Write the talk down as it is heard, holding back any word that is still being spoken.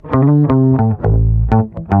Welcome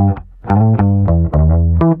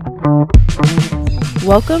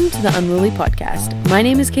to the Unruly Podcast. My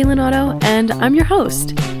name is calenotto, and I'm your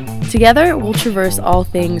host. Together, we'll traverse all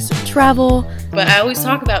things travel. But I always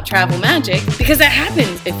talk about travel magic because that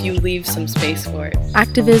happens if you leave some space for it.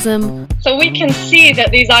 Activism. So we can see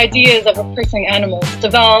that these ideas of oppressing animals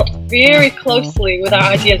develop very closely with our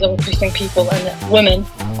ideas of oppressing people and women.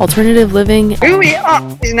 Alternative living. Who we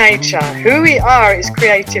are is nature. Who we are is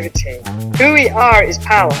creativity. Who we are is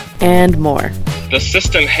power. And more. The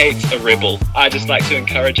system hates a rebel. I just like to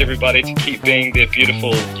encourage everybody to keep being their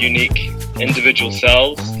beautiful, unique, individual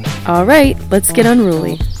selves. All right, let's get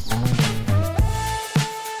unruly.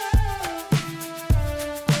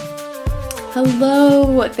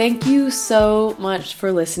 Hello, thank you so much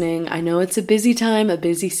for listening. I know it's a busy time, a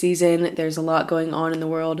busy season. There's a lot going on in the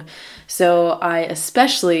world. So I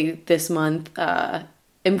especially this month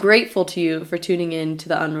am grateful to you for tuning in to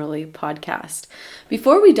the Unruly Podcast.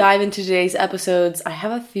 Before we dive into today's episodes, I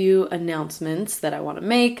have a few announcements that I want to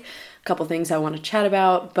make, a couple things I want to chat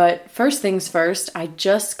about, but first things first, I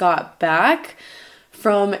just got back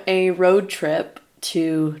from a road trip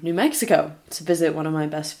to New Mexico to visit one of my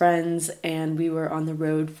best friends, and we were on the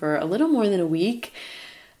road for a little more than a week.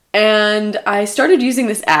 And I started using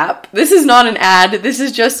this app. This is not an ad. This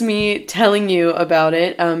is just me telling you about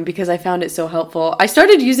it because I found it so helpful. I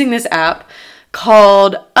started using this app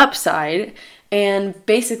called Upside. And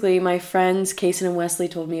basically, my friends, Kason and Wesley,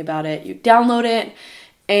 told me about it. You download it.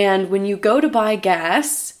 And when you go to buy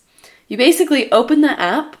gas, you basically open the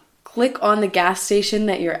app, click on the gas station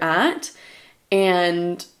that you're at,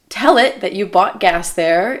 and tell it that you bought gas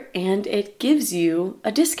there, and it gives you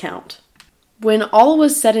a discount. When all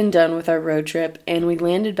was said and done with our road trip and we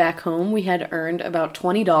landed back home, we had earned about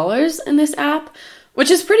 $20 in this app, which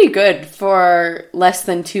is pretty good for less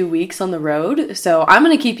than 2 weeks on the road. So I'm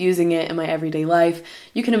going to keep using it in my everyday life.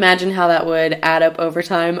 You can imagine how that would add up over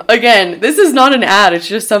time. Again, this is not an ad. It's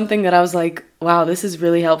just something that I was like, wow, this is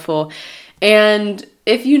really helpful. And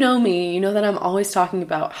if you know me, you know that I'm always talking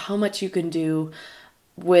about how much you can do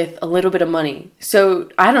with a little bit of money. So,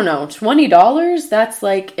 I don't know, $20, that's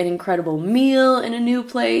like an incredible meal in a new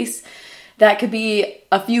place. That could be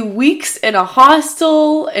a few weeks in a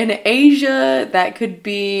hostel in Asia. That could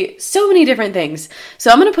be so many different things.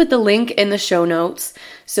 So I'm going to put the link in the show notes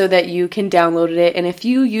so that you can download it. And if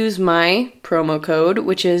you use my promo code,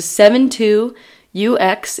 which is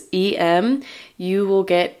 72UXEM, you will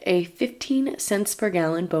get a 15 cents per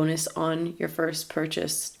gallon bonus on your first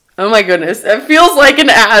purchase. Oh my goodness, it feels like an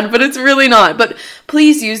ad, but it's really not. But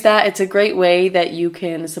please use that. It's a great way that you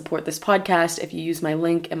can support this podcast if you use my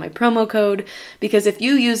link and my promo code. Because if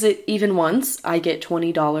you use it even once, I get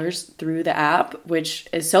 $20 through the app, which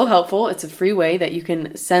is so helpful. It's a free way that you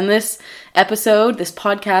can send this episode, this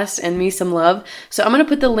podcast, and me some love. So I'm going to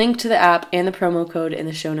put the link to the app and the promo code in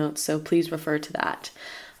the show notes, so please refer to that.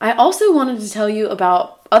 I also wanted to tell you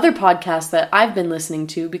about other podcasts that I've been listening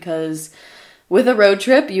to because with a road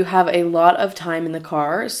trip, you have a lot of time in the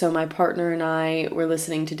car. So my partner and I were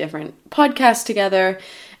listening to different podcasts together.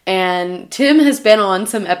 And Tim has been on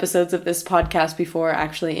some episodes of this podcast before,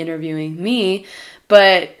 actually interviewing me.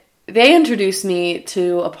 But they introduced me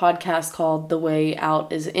to a podcast called The Way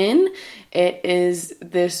Out Is In. It is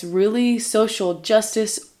this really social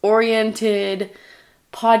justice oriented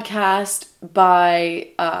podcast by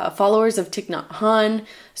followers of Thich Nhat Hanh.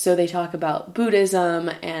 So they talk about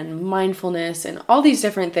Buddhism and mindfulness and all these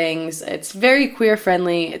different things. It's very queer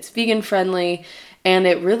friendly, it's vegan friendly, and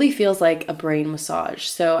it really feels like a brain massage.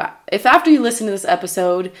 So if after you listen to this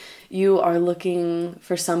episode, you are looking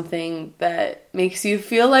for something that makes you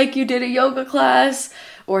feel like you did a yoga class,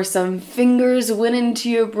 or some fingers went into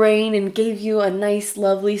your brain and gave you a nice,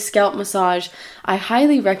 lovely scalp massage, I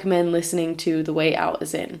highly recommend listening to The Way Out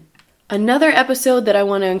Is In. Another episode that I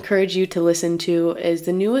want to encourage you to listen to is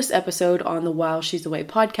the newest episode on the While She's Away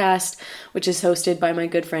podcast, which is hosted by my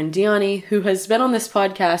good friend Diani, who has been on this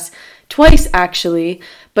podcast twice actually,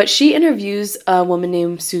 but she interviews a woman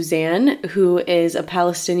named Suzanne, who is a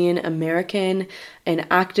Palestinian American, an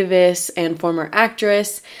activist and former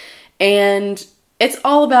actress, and it's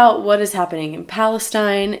all about what is happening in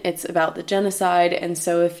Palestine. It's about the genocide. And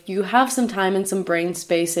so if you have some time and some brain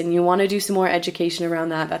space and you want to do some more education around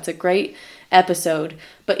that, that's a great episode.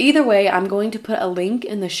 But either way, I'm going to put a link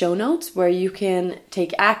in the show notes where you can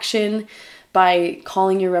take action by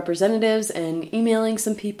calling your representatives and emailing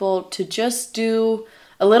some people to just do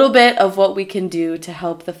a little bit of what we can do to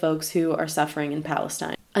help the folks who are suffering in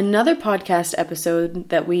Palestine. Another podcast episode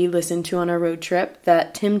that we listened to on our road trip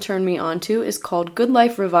that Tim turned me on to is called Good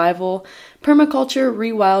Life Revival, Permaculture,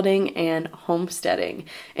 Rewilding, and Homesteading.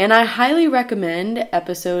 And I highly recommend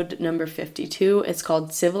episode number 52. It's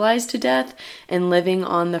called Civilized to Death and Living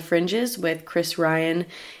on the Fringes with Chris Ryan.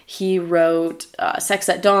 He wrote Sex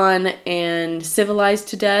at Dawn and Civilized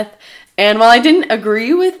to Death. And while I didn't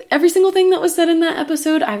agree with every single thing that was said in that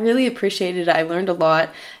episode, I really appreciated it. I learned a lot,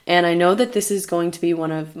 and I know that this is going to be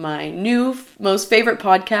one of my new most favorite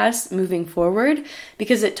podcasts moving forward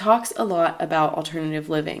because it talks a lot about alternative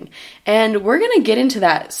living. And we're going to get into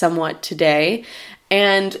that somewhat today.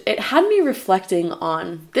 And it had me reflecting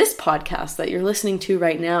on this podcast that you're listening to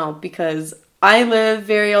right now because I live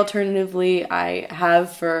very alternatively. I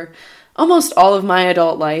have for almost all of my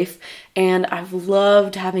adult life, and I've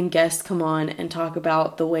loved having guests come on and talk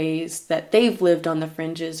about the ways that they've lived on the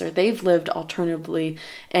fringes or they've lived alternatively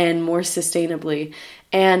and more sustainably.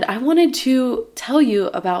 And I wanted to tell you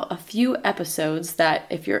about a few episodes that,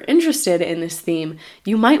 if you're interested in this theme,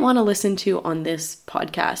 you might want to listen to on this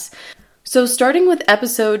podcast. So starting with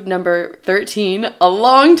episode number 13, a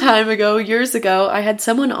long time ago, years ago, I had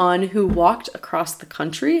someone on who walked across the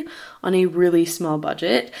country on a really small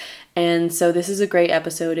budget. And so this is a great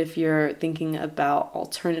episode if you're thinking about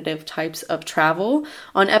alternative types of travel.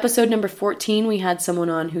 On episode number 14, we had someone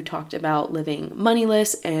on who talked about living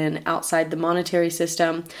moneyless and outside the monetary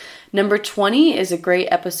system. Number 20 is a great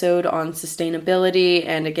episode on sustainability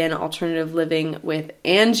and, again, alternative living with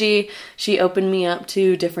Angie. She opened me up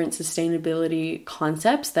to different sustainability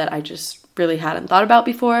concepts that I just really hadn't thought about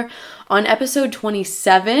before. On episode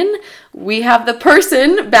 27, we have the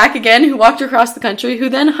person back again who walked across the country who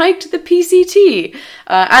then hiked the PCT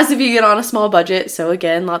as a vegan on a small budget. So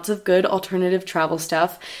again, lots of good alternative travel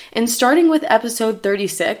stuff. And starting with episode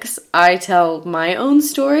 36, I tell my own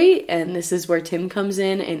story, and this is where Tim comes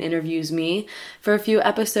in and interviews me for a few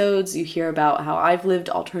episodes. You hear about how I've lived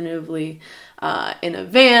alternatively in a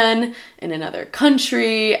van, in another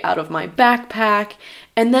country, out of my backpack.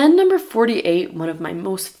 And then number 48, one of my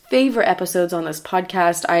most favorite episodes on this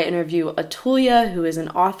podcast, I interview Atulia, who is an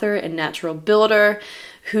author and natural builder,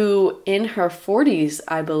 who in her 40s,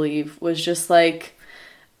 I believe, was just like,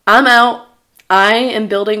 I'm out. I am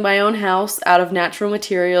building my own house out of natural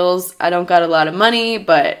materials. I don't got a lot of money,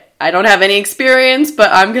 but I don't have any experience,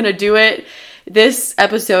 but I'm going to do it. This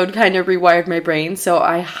episode kind of rewired my brain, so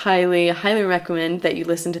I highly, highly recommend that you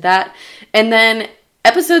listen to that. And then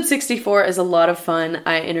episode 64 is a lot of fun.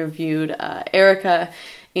 I interviewed Erica,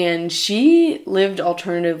 and she lived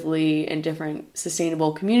alternatively in different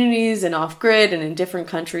sustainable communities and off-grid and in different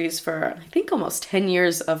countries for, I think, almost 10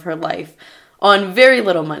 years of her life on very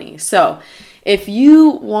little money. So if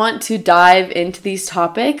you want to dive into these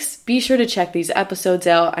topics, be sure to check these episodes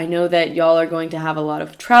out. I know that y'all are going to have a lot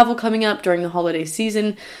of travel coming up during the holiday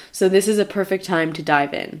season, so this is a perfect time to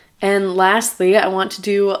dive in. And lastly, I want to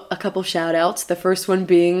do a couple shout outs. The first one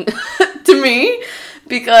being to me,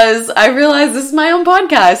 because I realize this is my own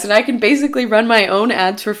podcast and I can basically run my own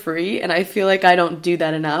ads for free, and I feel like I don't do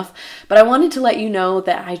that enough. But I wanted to let you know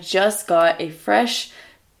that I just got a fresh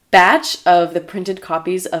batch of the printed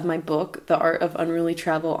copies of my book, The Art of Unruly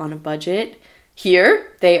Travel on a Budget.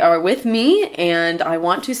 Here, they are with me, and I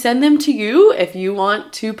want to send them to you if you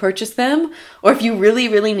want to purchase them, or if you really,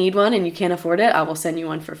 really need one and you can't afford it, I will send you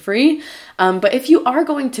one for free. But if you are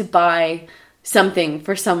going to buy something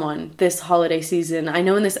for someone this holiday season, I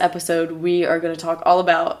know in this episode we are going to talk all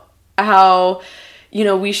about how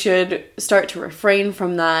we should start to refrain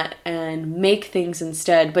from that and make things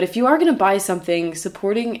instead. But if you are going to buy something,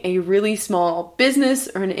 supporting a really small business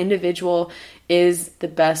or an individual is the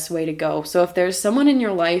best way to go. So if there's someone in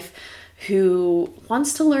your life who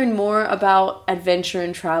wants to learn more about adventure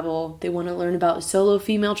and travel, they want to learn about solo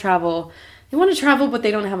female travel, they want to travel but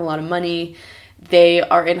they don't have a lot of money, they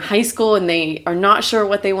are in high school and they are not sure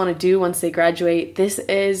what they want to do once they graduate, this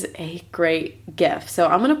is a great gift. So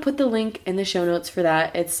I'm going to put the link in the show notes for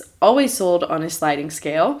that. It's always sold on a sliding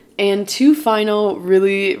scale. And two final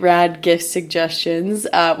really rad gift suggestions.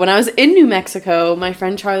 When I was in New Mexico, my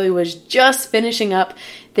friend Charlie was just finishing up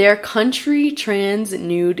their country trans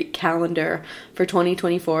nude calendar for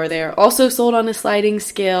 2024. They are also sold on a sliding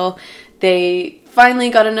scale. They finally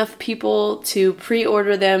got enough people to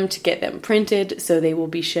pre-order them to get them printed, so they will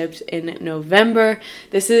be shipped in November.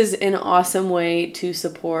 This is an awesome way to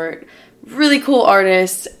support really cool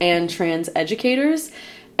artists and trans educators.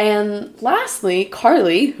 And lastly,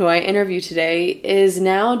 Carly, who I interviewed today, is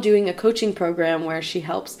now doing a coaching program where she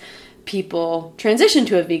helps people transition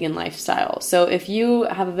to a vegan lifestyle. So if you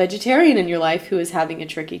have a vegetarian in your life who is having a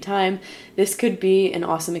tricky time, this could be an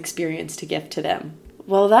awesome experience to gift to them.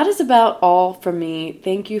 Well, that is about all from me.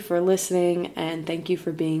 Thank you for listening and thank you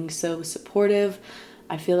for being so supportive.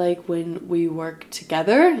 I feel like when we work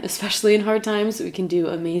together, especially in hard times, we can do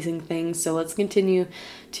amazing things. So let's continue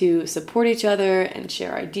to support each other and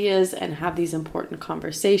share ideas and have these important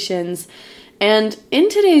conversations. And in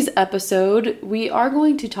today's episode, we are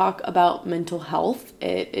going to talk about mental health.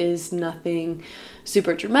 It is nothing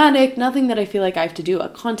super dramatic, nothing that I feel like I have to do a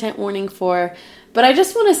content warning for. But I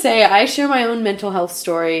just want to say I share my own mental health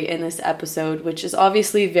story in this episode, which is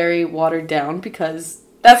obviously very watered down because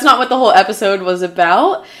that's not what the whole episode was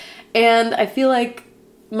about. And I feel like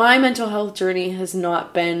my mental health journey has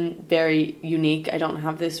not been very unique. I don't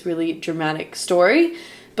have this really dramatic story,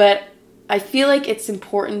 but I feel like it's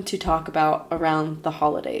important to talk about around the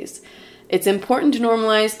holidays. It's important to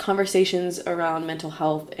normalize conversations around mental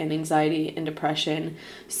health and anxiety and depression.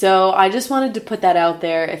 So I just wanted to put that out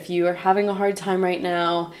there. If you are having a hard time right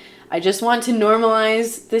now, I just want to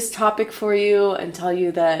normalize this topic for you and tell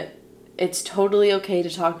you that it's totally okay to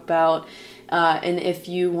talk about. And if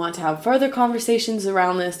you want to have further conversations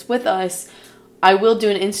around this with us, I will do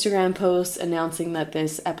an Instagram post announcing that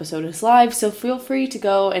this episode is live. So feel free to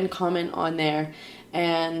go and comment on there.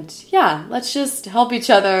 And yeah, let's just help each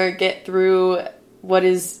other get through what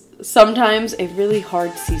is sometimes a really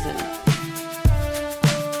hard season.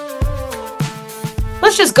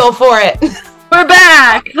 Let's just go for it. We're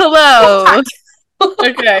back. Hello.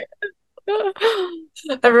 Okay.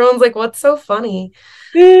 Everyone's like, what's so funny?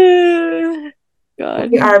 God.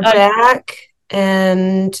 We are back,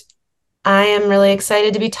 and I am really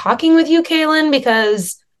excited to be talking with you, Kaylin,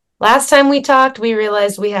 because last time we talked, we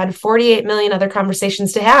realized we had 48 million other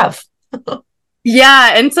conversations to have.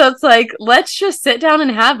 Yeah, and so it's like, let's just sit down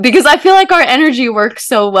and have, because I feel like our energy works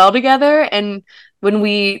so well together, and when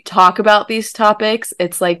we talk about these topics,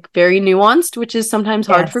 it's like very nuanced, which is sometimes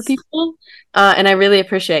hard for people, and I really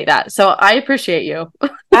appreciate that. So I appreciate you.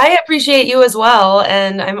 I appreciate you as well,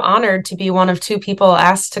 and I'm honored to be one of two people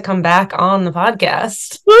asked to come back on the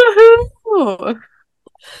podcast. Woohoo!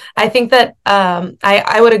 I think that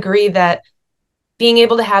I would agree that being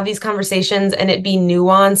able to have these conversations and it be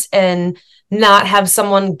nuanced and not have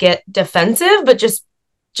someone get defensive, but just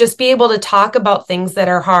be able to talk about things that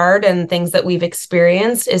are hard and things that we've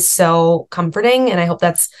experienced is so comforting. And I hope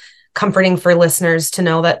that's comforting for listeners to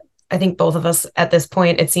know that I think both of us at this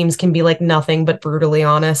point, it seems, can be like nothing but brutally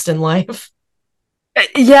honest in life.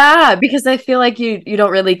 Yeah, because I feel like you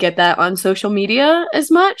don't really get that on social media as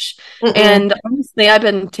much. Mm-mm. And honestly, I've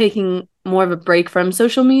been taking more of a break from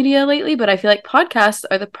social media lately, but I feel like podcasts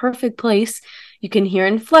are the perfect place. You can hear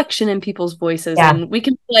inflection in people's voices, and we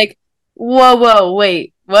can be like, whoa,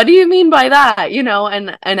 wait, what do you mean by that? You know,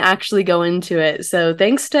 and actually go into it. So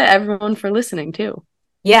thanks to everyone for listening too.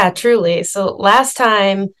 Yeah, truly. So last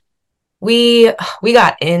time we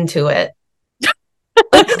got into it.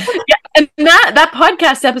 Yeah, and that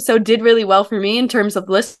podcast episode did really well for me in terms of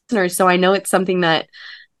listeners. So I know it's something that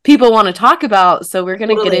people want to talk about. So we're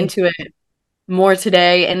going to get into it more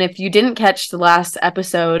today. And if you didn't catch the last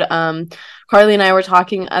episode, Carly and I were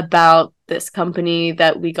talking about this company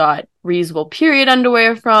that we got reusable period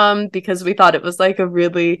underwear from because we thought it was like a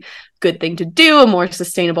really good thing to do, a more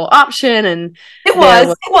sustainable option. And it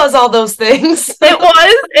was all those things.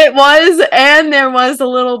 it was, and there was a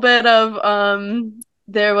little bit of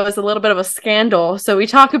a scandal. So we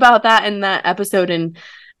talk about that in that episode and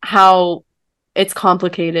how it's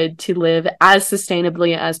complicated to live as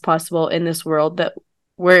sustainably as possible in this world that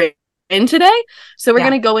we're in today. So we're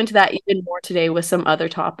going to go into that even more today with some other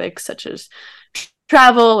topics such as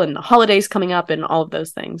travel and the holidays coming up and all of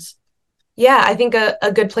those things. Yeah, I think a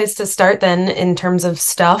good place to start then in terms of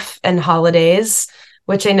stuff and holidays,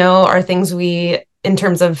 which I know are things in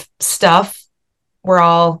terms of stuff, we're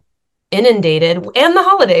all inundated, and the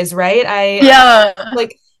holidays, right?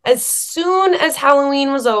 Like as soon as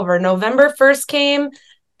Halloween was over, November 1st came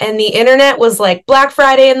and the internet was like, Black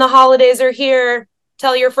Friday and the holidays are here.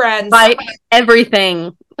 Tell your friends. Buy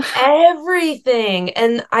everything.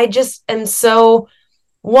 And I just am so,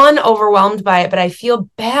 overwhelmed by it, but I feel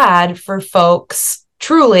bad for folks,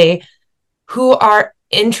 truly, who are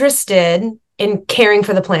interested in caring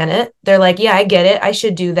for the planet. They're like, yeah, I get it. I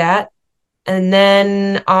should do that. And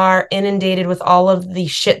then are inundated with all of the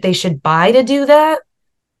shit they should buy to do that.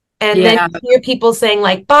 And then you hear people saying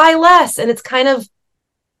like, buy less. And it's kind of,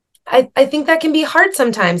 I think that can be hard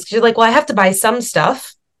sometimes because you're like, well, I have to buy some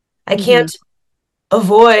stuff. I can't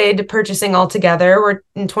avoid purchasing altogether. We're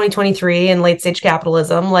in 2023 in late stage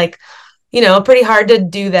capitalism, like, pretty hard to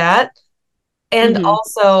do that. And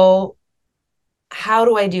also, how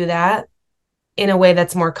do I do that in a way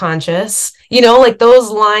that's more conscious? Like those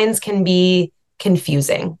lines can be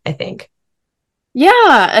confusing, I think.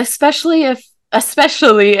 Yeah, especially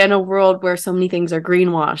in a world where so many things are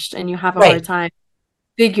greenwashed and you have a Right. hard time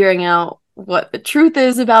figuring out what the truth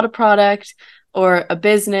is about a product or a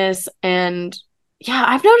business. And yeah,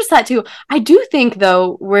 I've noticed that too. I do think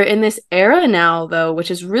though, we're in this era now though,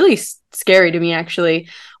 which is really scary to me actually,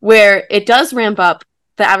 where it does ramp up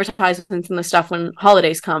the advertisements and the stuff when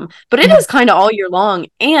holidays come, but it is kind of all year long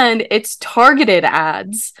and it's targeted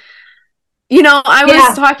ads. Yeah.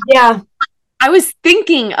 I was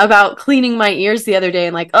thinking about cleaning my ears the other day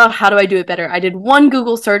and like, oh, how do I do it better? I did one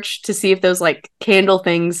Google search to see if those like candle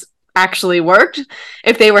things actually worked,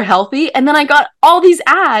 if they were healthy. And then I got all these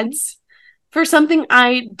ads for something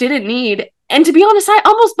I didn't need. And to be honest, I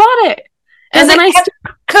almost bought it. And then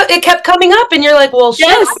it kept coming up and you're like, well,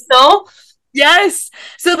 yes. shit, no. Yes.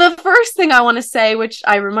 So the first thing I want to say, which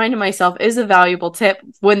I reminded myself is a valuable tip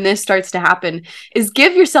when this starts to happen, is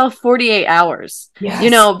give yourself 48 hours.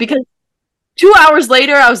 Yes. Because 2 hours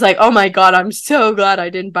later, I was like, oh my God, I'm so glad I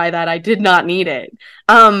didn't buy that. I did not need it.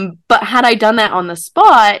 But had I done that on the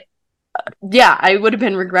spot, yeah, I would have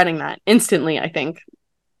been regretting that instantly, I think.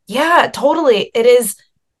 Yeah, totally. It is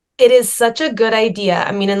such a good idea.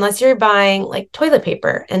 I mean, unless you're buying like toilet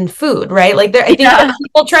paper and food, right? Like I think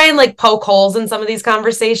people try and like poke holes in some of these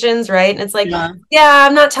conversations, right? And it's like, yeah,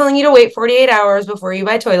 I'm not telling you to wait 48 hours before you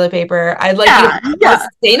buy toilet paper. I'd like you to buy a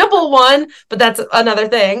sustainable one, but that's another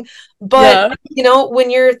thing. But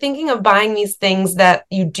when you're thinking of buying these things that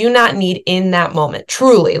you do not need in that moment,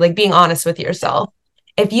 truly, like being honest with yourself,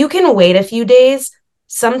 if you can wait a few days,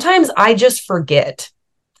 sometimes I just forget.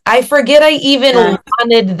 I forget I even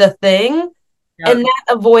wanted the thing, and that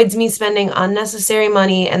avoids me spending unnecessary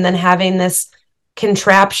money and then having this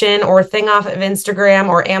contraption or thing off of Instagram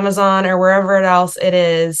or Amazon or wherever else it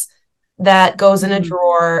is that goes in a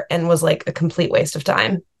drawer and was like a complete waste of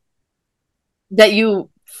time. That you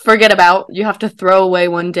forget about, you have to throw away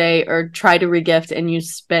one day or try to regift and you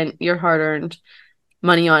spent your hard-earned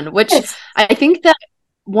money on, which I think that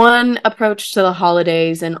one approach to the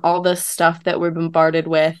holidays and all the stuff that we're bombarded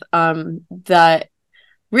with that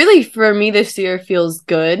really for me this year feels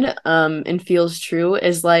good and feels true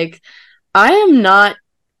is like I am not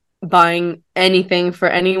buying anything for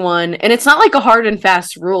anyone, and it's not like a hard and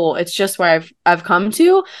fast rule, it's just where I've come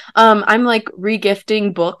to. I'm like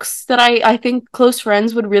regifting books that I think close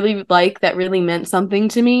friends would really like, that really meant something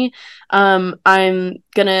to me. I'm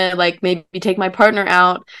gonna like maybe take my partner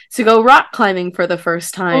out to go rock climbing for the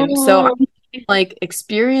first time. So I'm giving, like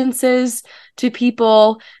experiences to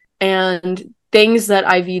people and things that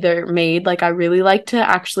I've either made, like I really like to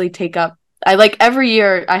actually take up. I like every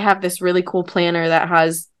year I have this really cool planner that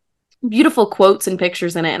has beautiful quotes and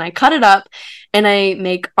pictures in it, and I cut it up and I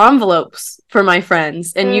make envelopes for my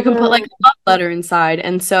friends, and you can put like a love letter inside.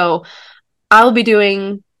 And so I'll be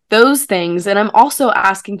doing those things, and I'm also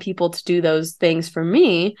asking people to do those things for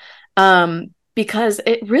me because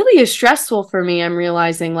it really is stressful for me. I'm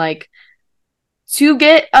realizing like to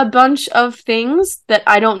get a bunch of things that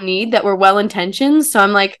I don't need that were well-intentioned. So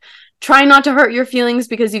I'm like trying not to hurt your feelings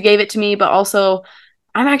because you gave it to me, but also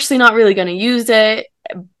I'm actually not really going to use it.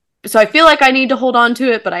 So I feel like I need to hold on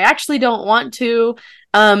to it, but I actually don't want to.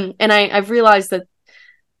 And I've realized that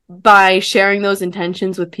by sharing those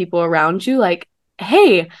intentions with people around you, like,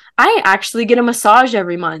 hey, I actually get a massage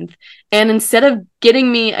every month. And instead of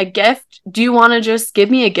getting me a gift, do you want to just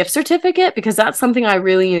give me a gift certificate? Because that's something I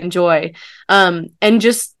really enjoy. And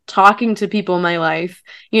just talking to people in my life,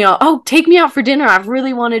 oh, take me out for dinner. I've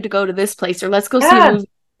really wanted to go to this place, or let's go see a movie.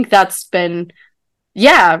 I think that's been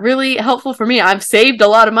really helpful for me. I've saved a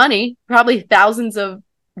lot of money, probably thousands of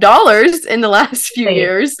dollars in the last few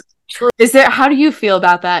years. True. How do you feel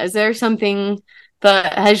about that? Is there something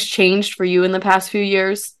that has changed for you in the past few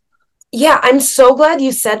years? Yeah, I'm so glad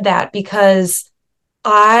you said that, because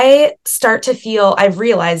I've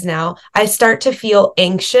realized now, I start to feel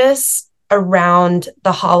anxious around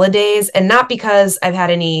the holidays, and not because I've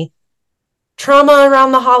had any trauma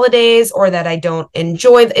around the holidays or that I don't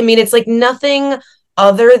enjoy. I mean, it's like nothing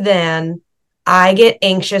other than I get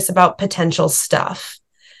anxious about potential stuff.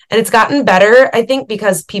 And it's gotten better, I think,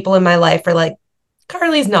 because people in my life are like,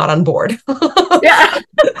 Carly's not on board. Yeah.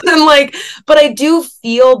 And like, but I do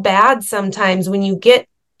feel bad sometimes when you get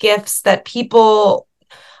gifts that people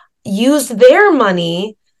use their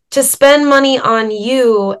money to spend money on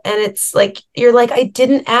you, and it's like you're like, I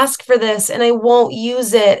didn't ask for this and I won't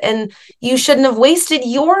use it, and you shouldn't have wasted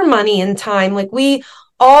your money and time. Like, we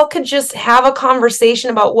all could just have a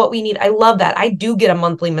conversation about what we need. I love that. I do get a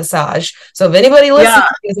monthly massage, so if anybody listening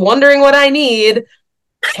is wondering what I need,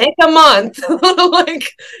 pick a month.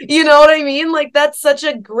 Like, you know what I mean? Like, that's such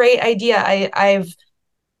a great idea. I've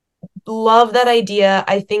loved that idea.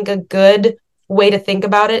 I think a good way to think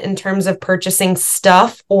about it in terms of purchasing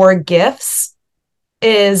stuff or gifts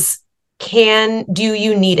is, do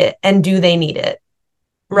you need it and do they need it?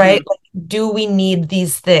 Right? Mhm. Like, do we need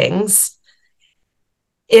these things?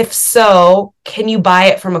 If so, can you buy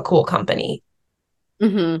it from a cool company?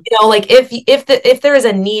 Mhm. You know, like if there is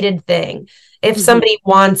a needed thing, if Mhm. somebody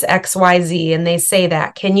wants XYZ and they say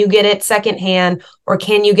that, can you get it secondhand or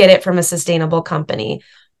can you get it from a sustainable company?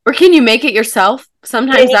 Or can you make it yourself? Can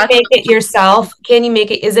Sometimes you that's make it yourself? Can you make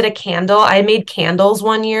it? Is it a candle? I made candles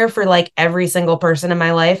one year for like every single person in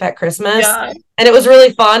my life at Christmas. yeah. And it was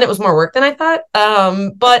really fun. It was more work than I thought.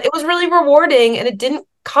 But it was really rewarding and it didn't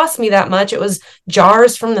cost me that much. It was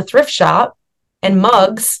jars from the thrift shop and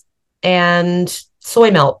mugs and soy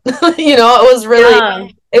milk. You know, Yeah.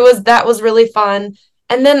 that was really fun.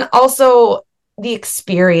 And then also the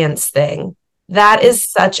experience thing. That is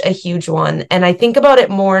such a huge one. And I think about it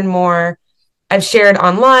more and more. I've shared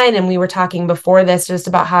online, and we were talking before this just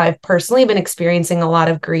about how I've personally been experiencing a lot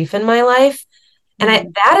of grief in my life. And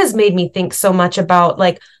Mhm. that has made me think so much about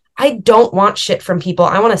like, I don't want shit from people.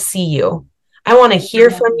 I want to see you. I want to hear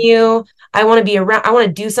from you. I want to be around. I want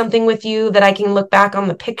to do something with you that I can look back on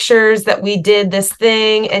the pictures that we did this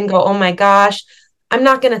thing and go, oh my gosh, I'm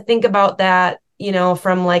not going to think about that, you know,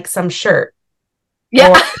 from like some shirt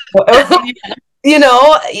Yeah. or, you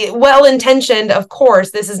know, well intentioned, of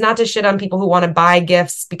course. This is not to shit on people who want to buy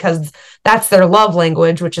gifts because that's their love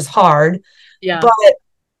language, which is hard. Yeah. But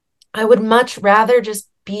I would much rather just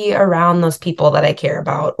be around those people that I care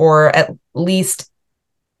about, or at least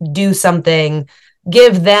do something,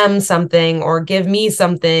 give them something, or give me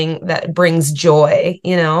something that brings joy,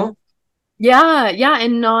 you know? Yeah, yeah,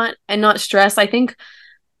 and not stress. I think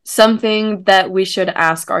something that we should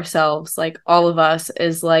ask ourselves, like all of us,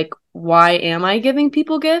 is like, why am I giving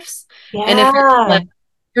people gifts? And if it's Yeah. like,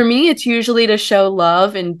 for me, it's usually to show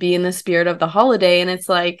love and be in the spirit of the holiday. And it's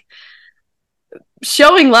like,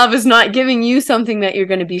 showing love is not giving you something that you're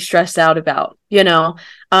going to be stressed out about, you know?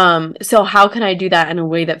 So how can I do that in a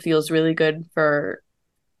way that feels really good for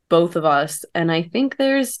both of us? And I think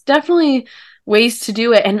there's definitely ways to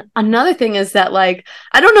do it. And another thing is that, like,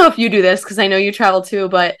 I don't know if you do this because I know you travel too,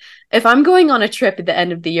 but if I'm going on a trip at the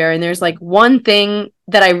end of the year and there's like one thing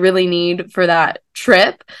that I really need for that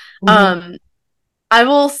trip, Mhm. um I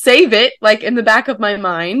will save it like in the back of my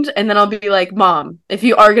mind, and then I'll be like, Mom, if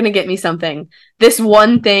you are going to get me something, this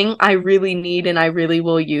one thing I really need and I really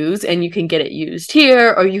will use, and you can get it used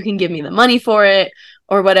here, or you can give me the money for it,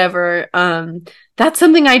 or whatever. That's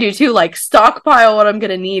something I do too, like stockpile what I'm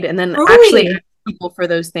going to need and then actually ask Truly. people for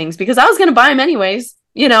those things because I was going to buy them anyways.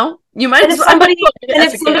 You know, you might And as if well, I might as somebody well get and it if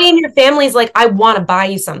as a gift. somebody in your family is like, I want to buy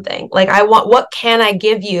you something, like what can I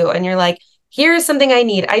give you? And you're like, here's something I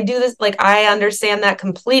need. I do this, like I understand that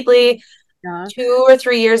completely. Yeah. 2 or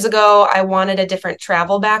 3 years ago, I wanted a different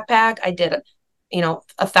travel backpack. I did, you know,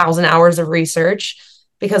 1,000 hours of research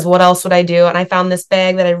because what else would I do? And I found this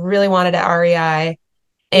bag that I really wanted at REI.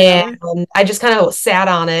 And Yeah. I just kind of sat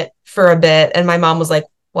on it for a bit. And my mom was like,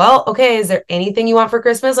 well, okay, is there anything you want for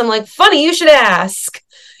Christmas? I'm like, funny, you should ask,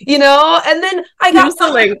 you know? And then I got Here's the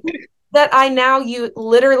link. that I now use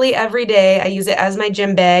literally every day. I use it as my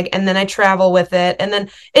gym bag and then I travel with it. And then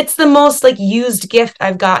it's the most like used gift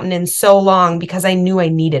I've gotten in so long because I knew I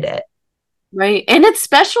needed it. Right. And it's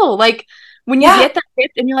special. Like when you Yeah. get that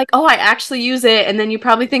gift and you're like, oh, I actually use it. And then you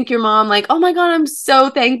probably think your mom, like, oh my God, I'm so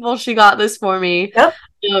thankful she got this for me. Yep.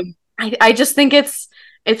 I just think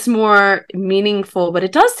it's more meaningful, but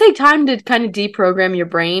it does take time to kind of deprogram your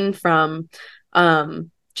brain from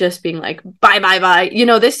just being like, bye, bye, bye. You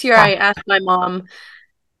know, this year Yeah. I asked my mom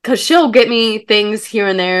because she'll get me things here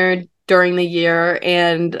and there during the year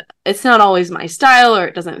and it's not always my style or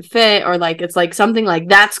it doesn't fit or like it's like something like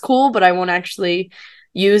that's cool but I won't actually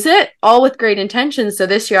use it, all with great intentions. So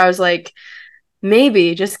this year I was like,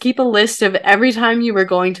 maybe just keep a list of every time you were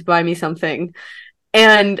going to buy me something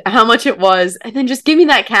and how much it was and then just give me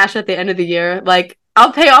that cash at the end of the year. Like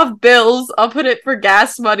I'll pay off bills, I'll put it for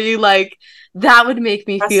gas money, like that would make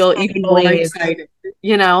me Trust feel and even more believe. excited,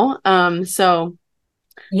 you know. So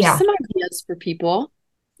just Yeah. some ideas for people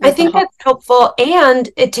I with the think that's helpful and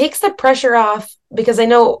it takes the pressure off because I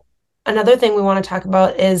know another thing we want to talk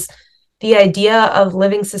about is the idea of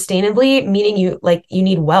living sustainably, meaning you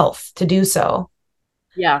need wealth to do so.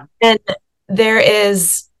 yeah. And there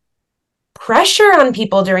is pressure on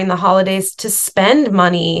people during the holidays to spend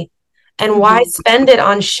money. And why Mhm. spend it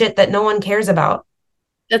on shit that no one cares about?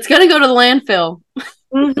 It's gonna go to the landfill.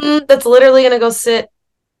 That's literally going to go sit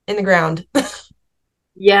in the ground.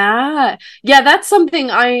 Yeah. Yeah, that's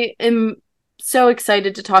something I am so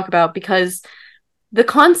excited to talk about because the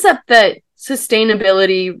concept that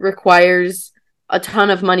sustainability requires a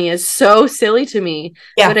ton of money is so silly to me.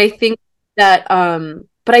 Yeah. But I think that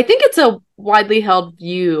it's a widely held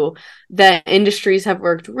view that industries have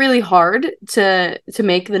worked really hard to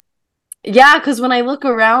make the yeah, because when I look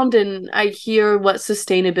around and I hear what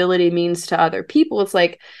sustainability means to other people, it's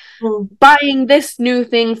like Mm. buying this new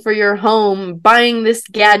thing for your home, buying this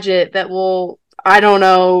gadget that will, I don't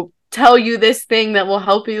know, tell you this thing that will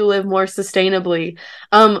help you live more sustainably.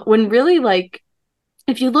 When really, like,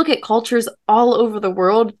 if you look at cultures all over the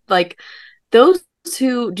world, like those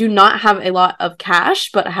who do not have a lot of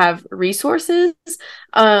cash but have resources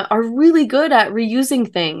are really good at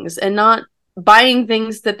reusing things and not buying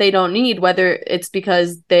things that they don't need, whether it's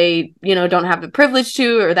because they, don't have the privilege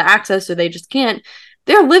to or the access or they just can't.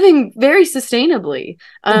 They're living very sustainably.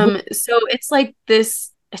 So it's like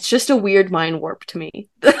this, it's just a weird mind warp to me.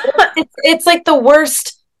 It's like the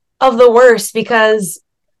worst of the worst because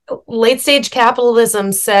late stage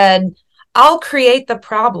capitalism said, I'll create the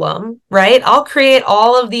problem, right? I'll create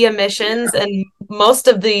all of the emissions and most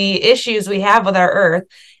of the issues we have with our earth.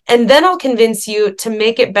 And then I'll convince you to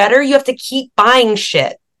make it better. You have to keep buying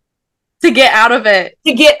shit To get out of it.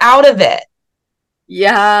 to get out of it.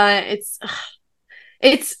 Yeah,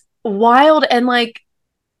 it's wild. And like,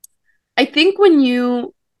 I think when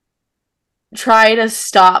you try to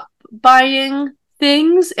stop buying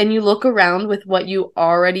things and you look around with what you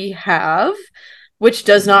already have, which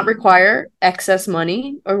does not require excess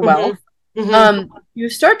money or wealth, you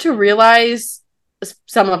start to realize,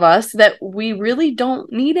 some of us, that we really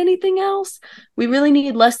don't need anything else. We really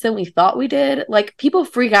need less than we thought we did. Like, people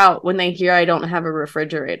freak out when they hear I don't have a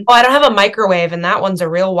refrigerator. Oh, I don't have a microwave, and that one's a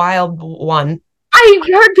real wild one. I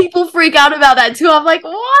heard people freak out about that too. I'm like,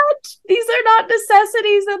 what? These are not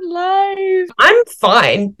necessities in life. I'm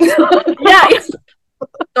fine. Yeah,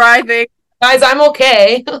 thriving. Guys, I'm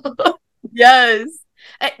okay. Yes.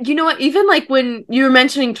 You know what? Even like when you were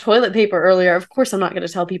mentioning toilet paper earlier, of course, I'm not going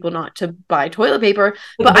to tell people not to buy toilet paper,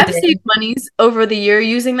 but I've saved monies over the year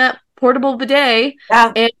using that portable bidet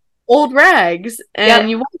and old rags, and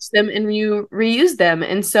you wash them and you reuse them.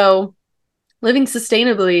 And so living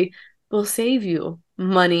sustainably will save you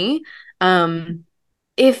money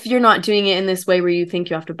if you're not doing it in this way where you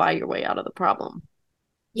think you have to buy your way out of the problem.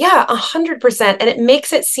 Yeah, 100%. And it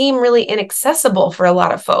makes it seem really inaccessible for a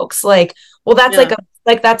lot of folks. Like, well, that's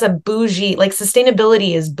that's a bougie, like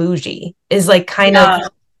sustainability is bougie, is like kind of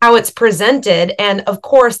how it's presented. And of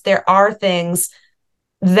course, there are things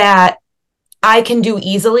that I can do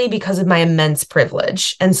easily because of my immense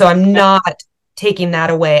privilege. And so I'm not taking that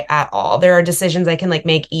away at all. There are decisions I can like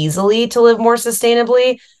make easily to live more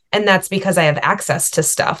sustainably. And that's because I have access to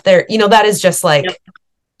stuff there. That is just like,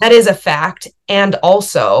 that is a fact. And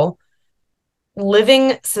also,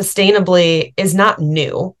 living sustainably is not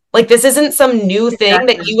new. Like, this isn't some new thing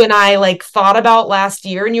that you and I like thought about last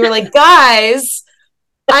year. And you were like, guys,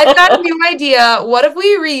 I've got a new idea. What if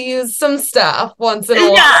we reuse some stuff once in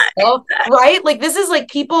a while? Right? Like, this is like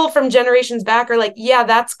people from generations back are like, yeah,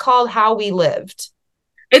 that's called how we lived.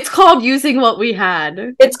 It's called using what we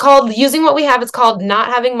had. It's called using what we have. It's called not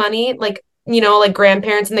having money. Like, like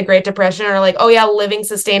grandparents in the Great Depression are like, oh yeah, living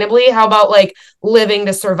sustainably. How about like living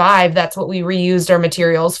to survive? That's what we reused our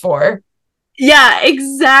materials for. Yeah,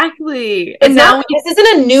 exactly. And now this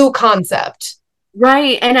isn't a new concept.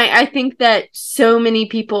 Right. And I think that so many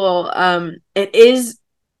people,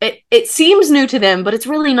 it seems new to them, but it's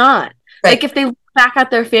really not. Right. Like if they look back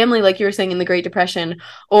at their family, like you were saying in the Great Depression,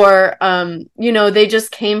 or, they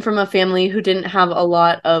just came from a family who didn't have a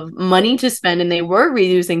lot of money to spend and they were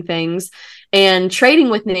reusing things and trading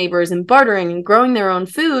with neighbors and bartering and growing their own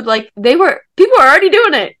food. Like people are already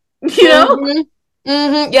doing it,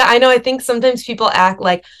 Yeah, I know. I think sometimes people act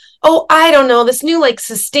like, oh, I don't know, this new like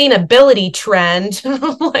sustainability trend.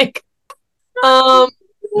 Like, no,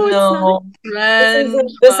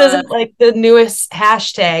 this isn't like the newest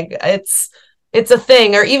hashtag. It's a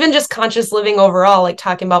thing, or even just conscious living overall, like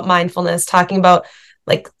talking about mindfulness, talking about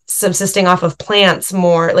like subsisting off of plants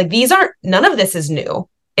more. Like none of this is new.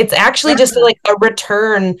 It's actually just like a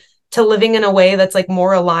return to living in a way that's like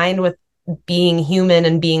more aligned with being human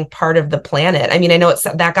and being part of the planet. I mean, I know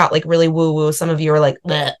that got like really woo woo. Some of you are like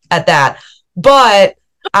at that, but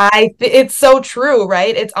it's so true,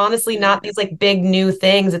 right? It's honestly not these like big new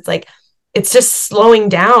things. It's like, it's just slowing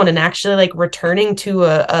down and actually like returning to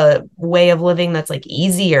a way of living that's like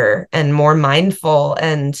easier and more mindful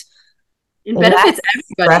and benefits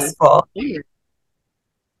everybody. Stressful.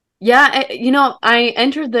 Yeah, I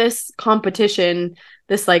entered this competition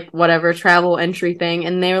this like whatever travel entry thing,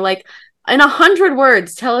 and they were like, in 100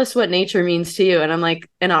 words, tell us what nature means to you. And I'm like,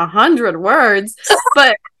 in 100 words?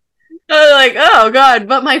 But I was like, oh God.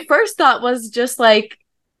 But my first thought was just like,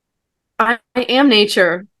 I am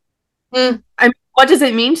nature. What does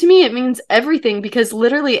it mean to me? It means everything, because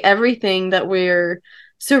literally everything that we're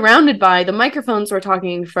surrounded by, the microphones we're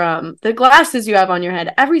talking from, the glasses you have on your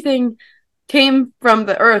head, everything came from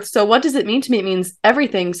the earth. So what does it mean to me? It means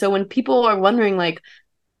everything. So when people are wondering like,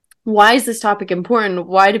 why is this topic important?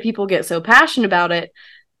 Why do people get so passionate about it?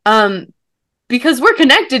 Because we're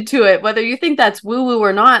connected to it, whether you think that's woo-woo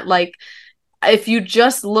or not. Like, if you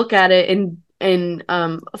just look at it in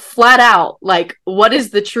flat out, like, what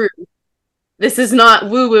is the truth? This is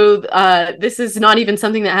not woo-woo. This is not even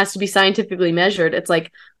something that has to be scientifically measured. It's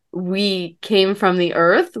like, we came from the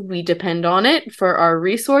earth. We depend on it for our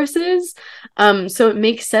resources. So it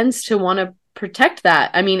makes sense to want to protect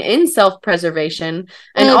that. I mean, in self-preservation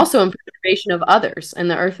and also in preservation of others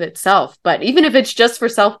and the earth itself. But even if it's just for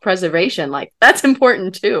self-preservation, like, that's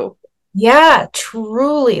important too. Yeah,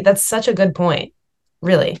 truly. That's such a good point.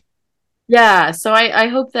 Really. Yeah. So I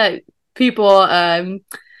hope that people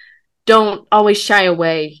don't always shy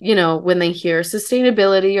away, you know, when they hear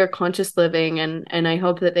sustainability or conscious living, and I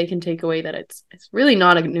hope that they can take away that it's really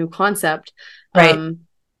not a new concept. Right.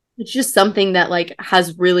 It's just something that like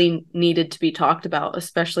has really needed to be talked about,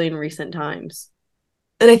 especially in recent times.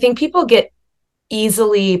 And I think people get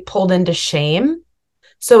easily pulled into shame.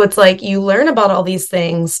 So it's like you learn about all these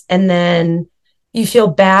things and then you feel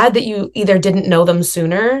bad that you either didn't know them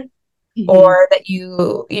sooner or that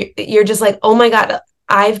you're just like, oh my God,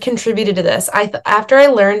 I've contributed to this. After I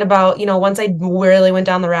learned about, you know, once I really went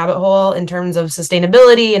down the rabbit hole in terms of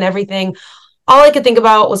sustainability and everything, all I could think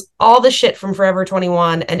about was all the shit from Forever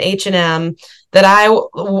 21 and H&M that I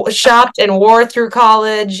shopped and wore through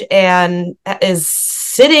college and is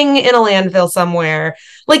sitting in a landfill somewhere.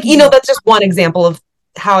 Like, you know, that's just one example of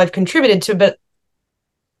how I've contributed to, but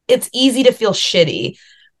it's easy to feel shitty.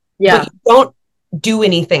 Yeah. But you don't do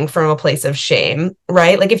anything from a place of shame,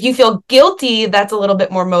 right? Like if you feel guilty, that's a little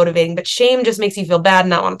bit more motivating, but shame just makes you feel bad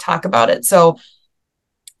and not want to talk about it. So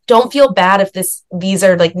don't feel bad if these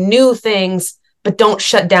are like new things, but don't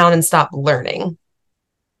shut down and stop learning.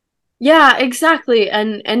 Yeah, exactly.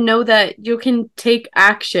 And know that you can take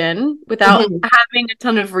action without having a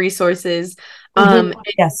ton of resources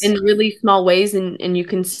Yes. in really small ways, and you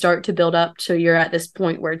can start to build up till you're at this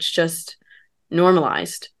point where it's just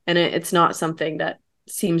normalized and it's not something that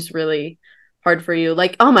seems really hard for you.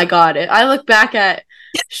 Like, oh my God, I look back at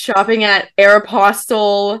shopping at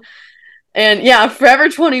Aeropostale and yeah, Forever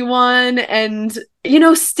 21, and you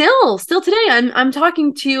know, still today I'm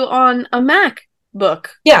talking to you on a MacBook.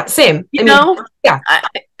 Yeah, same. You know, yeah.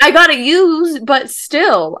 I got it used, but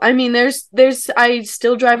still, I mean, there's I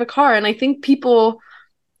still drive a car, and I think people,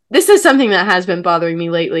 this is something that has been bothering me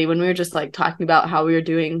lately when we were just like talking about how we were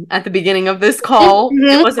doing at the beginning of this call.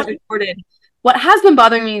 It wasn't recorded. What has been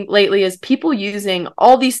bothering me lately is people using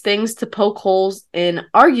all these things to poke holes in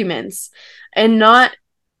arguments and not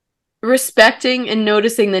respecting and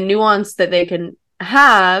noticing the nuance that they can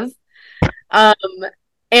have,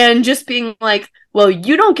 and just being like, well,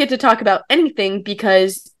 you don't get to talk about anything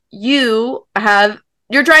because you're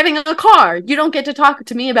driving a car. You don't get to talk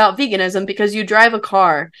to me about veganism because you drive a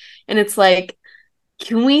car. And it's like,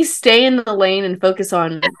 can we stay in the lane and focus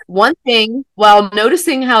on one thing while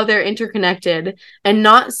noticing how they're interconnected and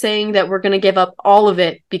not saying that we're going to give up all of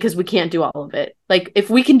it because we can't do all of it? Like, if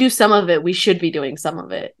we can do some of it, we should be doing some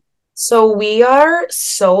of it. So we are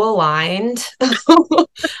so aligned.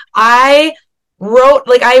 I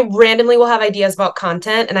randomly will have ideas about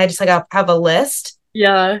content and I just like have a list.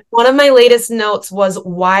 Yeah. One of my latest notes was,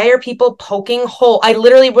 why are people poking holes? I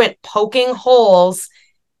literally went poking holes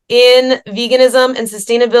in veganism and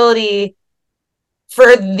sustainability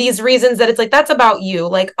for these reasons that it's like, that's about you.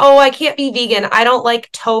 Like, oh, I can't be vegan. I don't like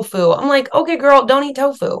tofu. I'm like, okay, girl, don't eat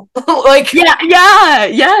tofu. Like,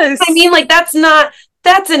 yes. I mean, like, that's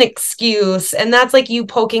an excuse. And that's like you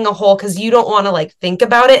poking a hole because you don't want to like think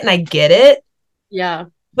about it. And I get it. Yeah.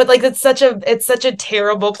 But like, it's such a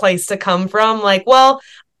terrible place to come from. Like, well,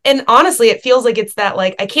 and honestly, it feels like it's that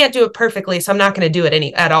like, I can't do it perfectly, so I'm not going to do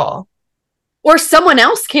it at all. Or someone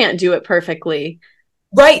else can't do it perfectly.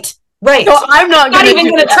 Right. So I'm not even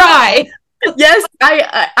going to try. Yes,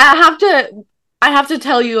 I have to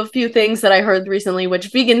tell you a few things that I heard recently,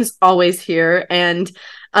 which vegans always hear, and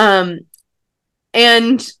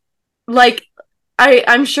like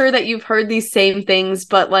I'm sure that you've heard these same things,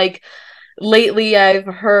 but like lately I've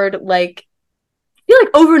heard like, I feel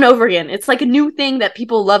like over and over again, it's like a new thing that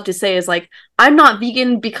people love to say is like, I'm not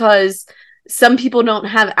vegan because some people don't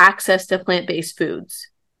have access to plant-based foods.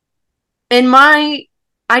 And I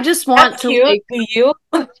just want That's to cute. like, Do you?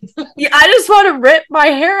 yeah, I just want to rip my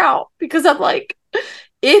hair out because I'm like,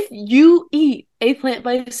 if you eat a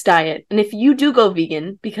plant-based diet and if you do go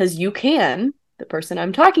vegan, because you can, the person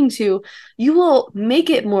I'm talking to, you will make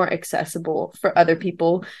it more accessible for other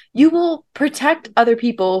people. You will protect other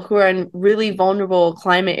people who are in really vulnerable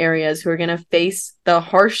climate areas who are going to face the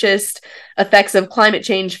harshest effects of climate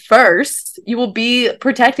change first. You will be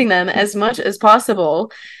protecting them as much as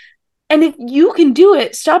possible. And if you can do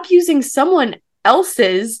it, stop using someone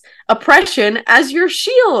else's oppression as your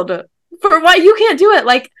shield for why you can't do it.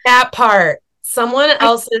 Like That part. Someone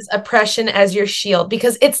else's oppression as your shield,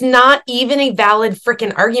 because it's not even a valid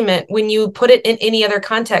freaking argument when you put it in any other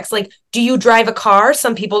context. Like, do you drive a car?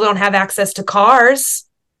 Some people don't have access to cars.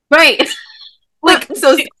 right. Like,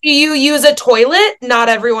 So do you use a toilet? Not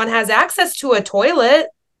everyone has access to a toilet.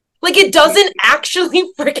 Like, it doesn't actually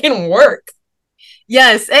freaking work.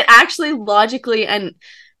 yes, it actually logically and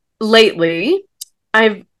lately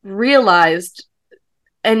I've realized,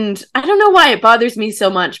 and I don't know why it bothers me so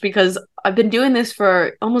much because I've been doing this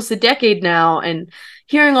for almost a decade now and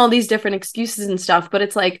hearing all these different excuses and stuff, but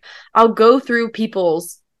it's like I'll go through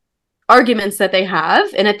people's arguments that they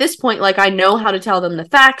have, and at this point, like, I know how to tell them the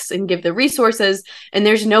facts and give the resources, and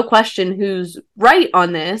there's no question who's right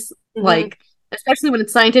on this, like, especially when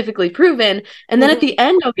it's scientifically proven. And then at the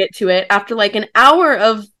end I'll get to it after like an hour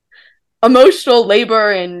of emotional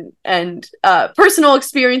labor and personal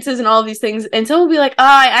experiences and all of these things, and someone will be like,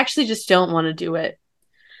 I actually just don't want to do it.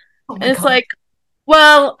 Oh my And it's God. like,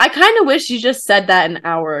 well, I kind of wish you just said that an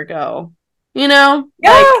hour ago, you know?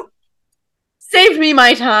 Yeah. Like, saved me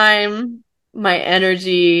my time, my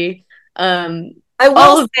energy. I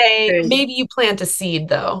all will of say, things. maybe you plant a seed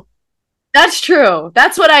though. That's true.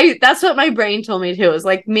 That's what my brain told me too. Is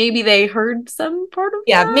like maybe they heard some part of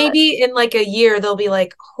Yeah, that. maybe in like a year they'll be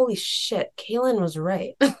like, holy shit, Kaylin was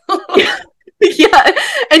right. Yeah.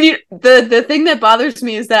 And the thing that bothers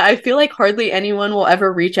me is that I feel like hardly anyone will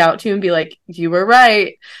ever reach out to you and be like, you were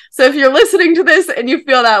right. So if you're listening to this and you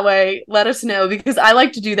feel that way, let us know, because I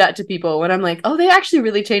like to do that to people when I'm like, oh, they actually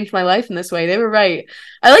really changed my life in this way. They were right.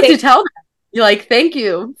 I like to tell them, you're like, thank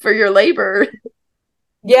you for your labor.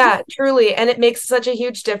 Yeah, truly. And it makes such a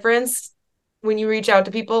huge difference when you reach out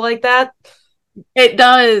to people like that. It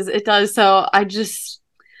does. It does. So I just,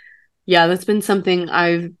 yeah, that's been something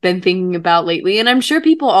I've been thinking about lately. And I'm sure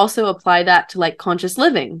people also apply that to like conscious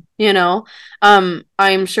living, you know?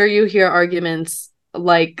 I'm sure you hear arguments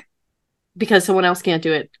like, because someone else can't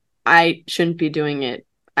do it, I shouldn't be doing it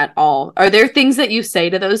at all. Are there things that you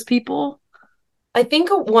say to those people? I think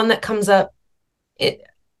one that comes up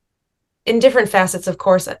in different facets, of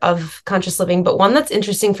course, of conscious living, but one that's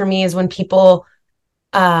interesting for me is when people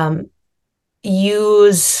um,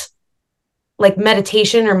 use like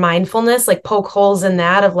meditation or mindfulness, like poke holes in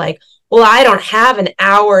that of like, well, I don't have an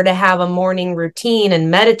hour to have a morning routine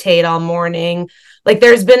and meditate all morning. Like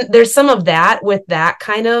there's some of that with that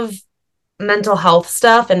kind of mental health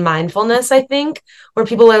stuff and mindfulness, I think, where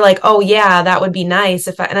people are like, oh yeah, that would be nice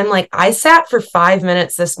if I, and I'm like, I sat for 5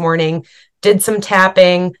 minutes this morning, did some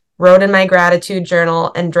tapping, wrote in my gratitude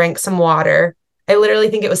journal, and drank some water. I literally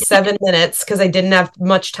think it was 7 minutes because I didn't have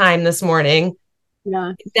much time this morning.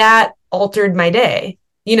 Yeah. That altered my day.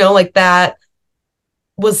 Like that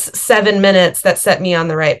was 7 minutes that set me on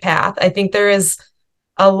the right path. I think there is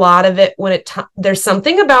a lot of it when there's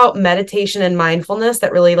something about meditation and mindfulness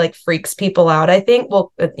that really like freaks people out, I think.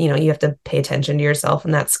 Well, you have to pay attention to yourself,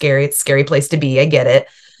 and that's scary. It's a scary place to be. I get it.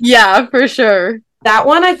 Yeah, for sure. That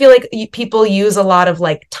one, I feel like people use a lot of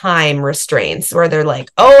like time restraints where they're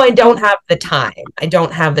like, oh, I don't have the time. I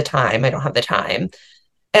don't have the time. I don't have the time.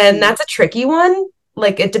 And that's a tricky one.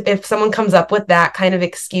 Like if someone comes up with that kind of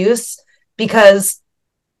excuse, because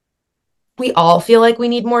we all feel like we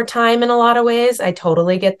need more time in a lot of ways. I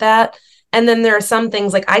totally get that. And then there are some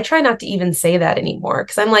things like I try not to even say that anymore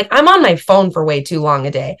because I'm like, I'm on my phone for way too long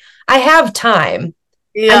a day. I have time.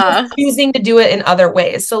 Yeah. I'm choosing to do it in other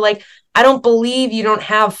ways. So like, I don't believe you don't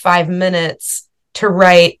have 5 minutes to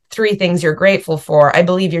write 3 things you're grateful for. I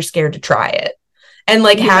believe you're scared to try it. And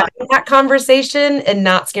like having that conversation and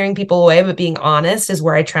not scaring people away, but being honest is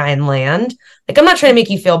where I try and land. Like, I'm not trying to make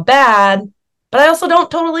you feel bad, but I also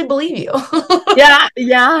don't totally believe you.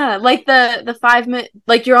 Yeah. Like the 5 minute,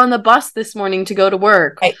 like you're on the bus this morning to go to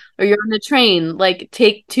work, Right. or you're on the train, like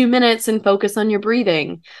take 2 minutes and focus on your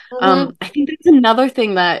breathing. Mhm. I think that's another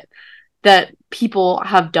thing that people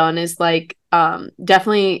have done is like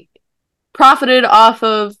definitely profited off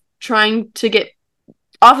of trying to get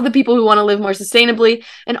off of the people who want to live more sustainably,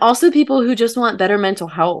 and also people who just want better mental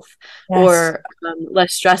health or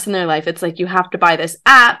less stress in their life. It's like you have to buy this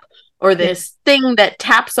app or this thing that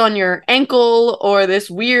taps on your ankle or this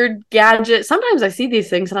weird gadget. Sometimes I see these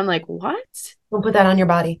things and I'm like, what? Don't put that on your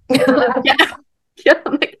body. Yeah. Yeah.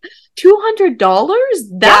 I'm like,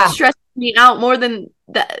 $200? That stresses me out more than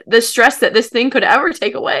the stress that this thing could ever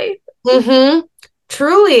take away. Mm-hmm.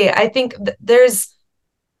 Truly, I think that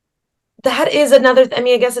is another. I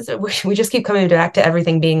mean, I guess we just keep coming back to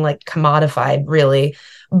everything being like commodified, really.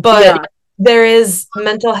 But there is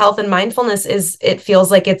mental health and mindfulness. It feels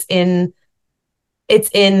like it's in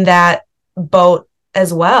that boat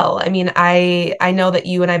as well. I mean, I know that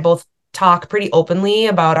you and I both talk pretty openly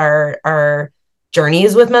about our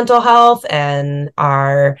journeys with mental health and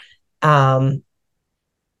our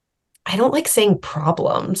I don't like saying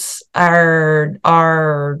problems. Our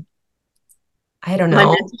I don't My know.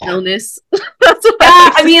 mental illness. That's what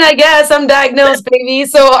I mean, I guess I'm diagnosed, baby.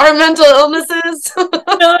 So our mental illnesses.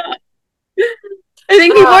 I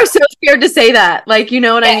think people are so scared to say that. Like, you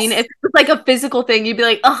know what I mean? If it's like a physical thing, you'd be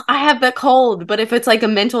like, oh, I have the cold. But if it's like a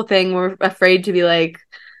mental thing, we're afraid to be like,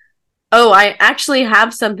 oh, I actually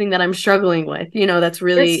have something that I'm struggling with, you know, that's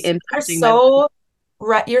really impacting my life.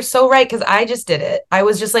 Right, you're so right, because I just did it. I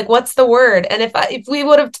was just like, "What's the word?" And if we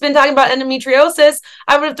would have been talking about endometriosis,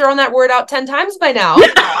 I would have thrown that word out 10 times by now.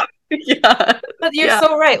 Yeah. But you're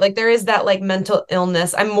so right. Like there is that like mental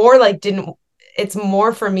illness. I'm more like it's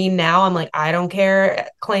more for me now. I'm like, I don't care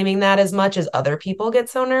claiming that as much as other people get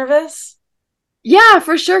so nervous. Yeah,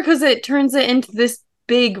 for sure, because it turns it into this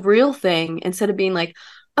big real thing instead of being like,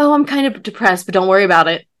 oh, I'm kind of depressed, but don't worry about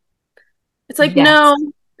it. It's like, no,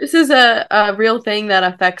 this is a real thing that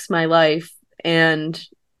affects my life, and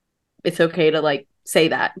it's okay to like say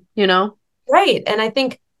that, you know? Right. And I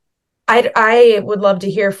think I would love to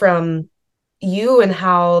hear from you and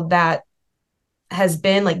how that has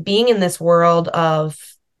been like being in this world of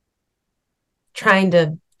trying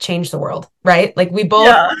to change the world, right? Like we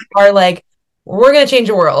both are like, we're going to change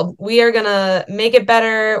the world. We are going to make it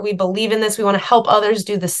better. We believe in this. We want to help others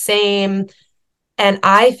do the same. And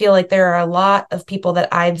I feel like there are a lot of people that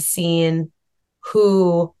I've seen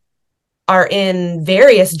who are in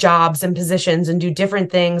various jobs and positions and do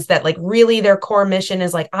different things that like really their core mission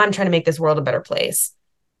is like, I'm trying to make this world a better place.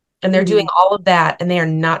 And they're doing all of that and they are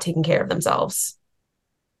not taking care of themselves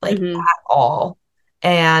like at all.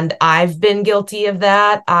 And I've been guilty of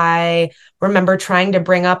that. I remember trying to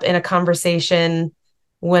bring up in a conversation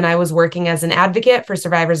when I was working as an advocate for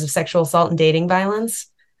survivors of sexual assault and dating violence.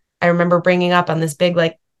 I remember bringing up on this big,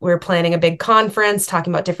 like, we were planning a big conference,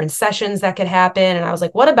 talking about different sessions that could happen. And I was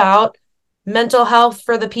like, what about mental health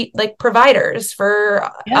for the like providers, for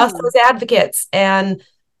us as advocates? And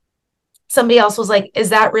somebody else was like, is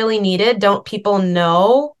that really needed? Don't people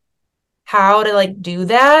know how to like do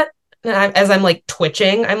that? And as I'm like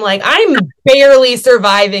twitching, I'm like, I'm barely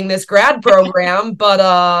surviving this grad program, but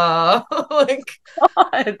like,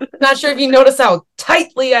 God. Not sure if you notice how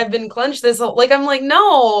tightly I've been clenched this whole, like, I'm like,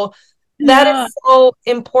 no, that is so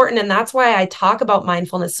important. And that's why I talk about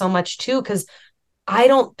mindfulness so much too, because I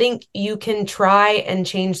don't think you can try and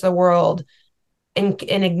change the world and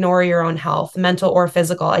ignore your own health, mental or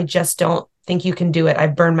physical. I just don't think you can do it.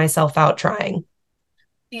 I've burned myself out trying.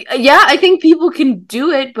 Yeah, I think people can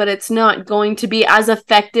do it, but it's not going to be as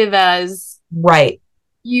effective as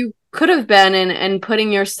you could have been, and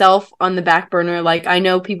putting yourself on the back burner. Like, I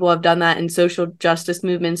know people have done that in social justice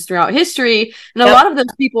movements throughout history, and a lot of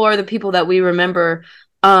those people are the people that we remember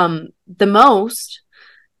the most.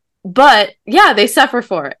 But yeah, they suffer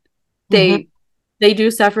for it. They do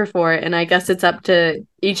suffer for it, and I guess it's up to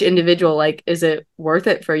each individual. Like, is it worth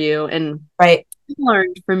it for you? And I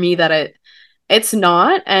learned for me that it's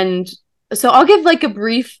not. And so I'll give like a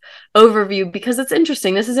brief overview because it's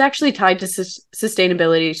interesting. This is actually tied to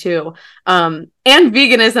sustainability too, and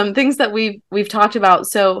veganism, things that we've talked about.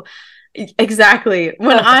 So exactly,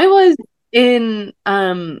 when I was in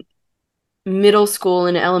middle school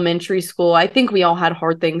and elementary school, I think we all had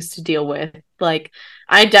hard things to deal with. Like,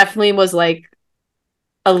 I definitely was like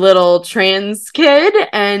a little trans kid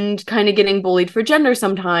and kind of getting bullied for gender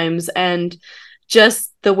sometimes, and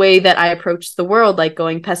just the way that I approached the world, like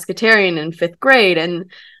going pescatarian in 5th grade.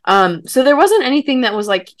 And so there wasn't anything that was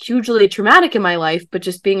like hugely traumatic in my life, but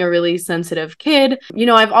just being a really sensitive kid, you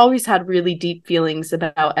know, I've always had really deep feelings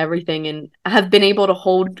about everything and have been able to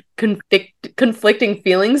hold conflicting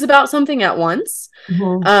feelings about something at once.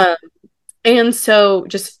 And so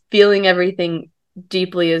just feeling everything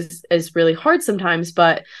deeply is really hard sometimes.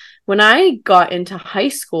 But when I got into high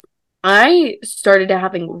school, I started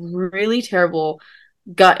having really terrible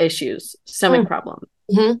gut issues, stomach problems.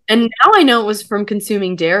 Mm-hmm. And now I know it was from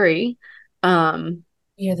consuming dairy.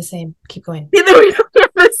 You're the same. Keep going. Either we are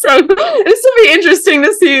the same. This will be interesting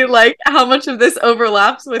to see like how much of this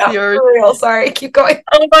overlaps with yours. For real. Sorry. Keep going.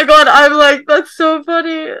 Oh my god, I'm like, that's so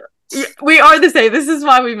funny. We are the same. This is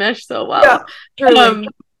why we mesh so well. Yeah, truly.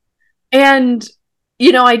 And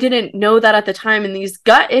I didn't know that at the time. And these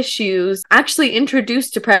gut issues actually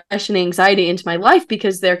introduced depression and anxiety into my life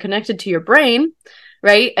because they're connected to your brain,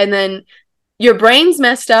 right? And then your brain's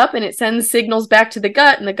messed up and it sends signals back to the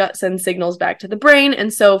gut, and the gut sends signals back to the brain.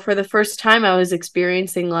 And so for the first time, I was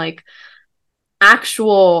experiencing like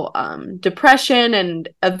actual depression, and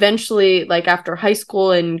eventually like after high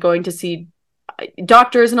school and going to see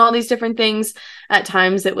doctors and all these different things, at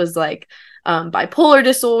times it was like bipolar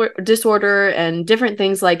disorder and different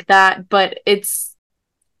things like that. But it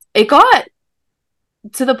got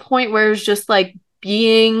to the point where it was just like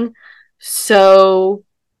being so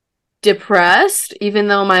depressed, even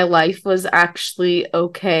though my life was actually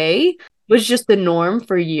okay, was just the norm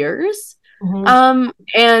for years. And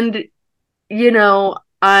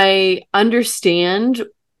I understand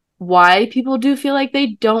why people do feel like they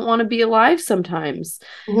don't want to be alive sometimes.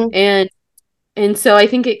 And so I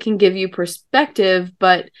think it can give you perspective,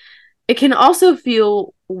 but it can also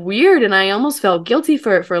feel weird. And I almost felt guilty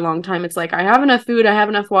for it for a long time. It's like, I have enough food, I have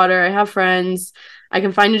enough water, I have friends, I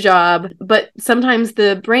can find a job. But sometimes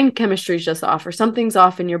the brain chemistry is just off, or something's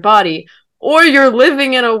off in your body, or you're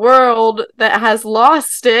living in a world that has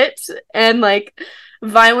lost it. And like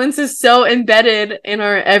violence is so embedded in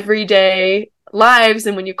our everyday lives,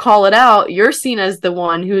 and when you call it out, you're seen as the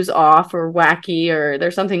one who's off or wacky, or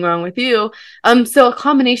there's something wrong with you. So a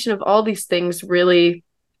combination of all these things really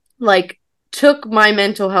like took my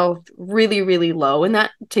mental health really, really low, and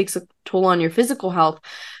that takes a toll on your physical health.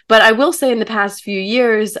 But I will say in the past few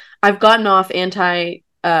years, I've gotten off anxiety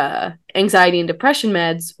and depression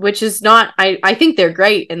meds, which is not, I think they're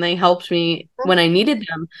great and they helped me when I needed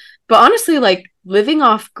them. But honestly, like living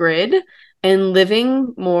off grid and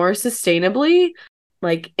living more sustainably,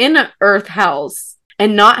 like in an earth house,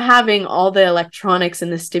 and not having all the electronics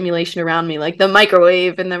and the stimulation around me, like the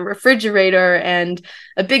microwave and the refrigerator and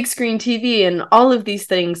a big screen TV and all of these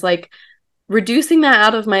things, like reducing that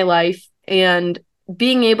out of my life and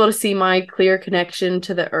being able to see my clear connection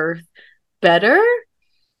to the earth better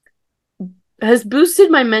has boosted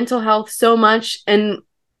my mental health so much. And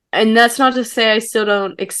that's not to say I still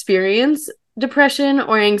don't experience depression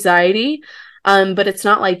or anxiety, but it's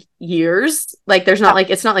not like years, like there's not like,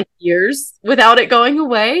 it's not like years without it going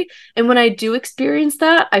away. And when I do experience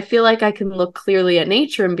that, I feel like I can look clearly at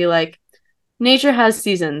nature and be like, nature has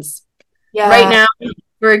seasons. Right now,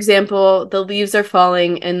 for example, the leaves are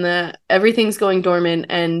falling and everything's going dormant,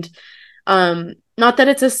 and not that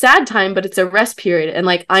it's a sad time, but it's a rest period, and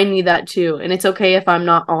like I need that too. And it's okay if I'm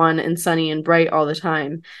not on and sunny and bright all the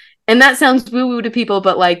time. And that sounds woo-woo to people,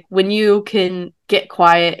 but like when you can get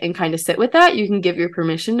quiet and kind of sit with that, you can give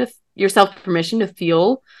yourself permission to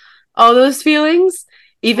feel all those feelings,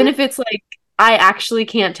 even if it's like, I actually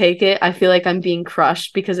can't take it, I feel like I'm being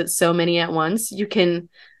crushed because it's so many at once. You can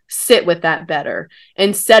sit with that better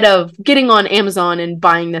instead of getting on Amazon and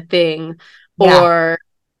buying the thing, or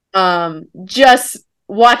just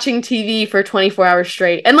watching TV for 24 hours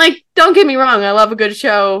straight. And like, don't get me wrong, I love a good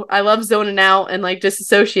show, I love zoning out and like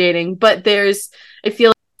disassociating, but I feel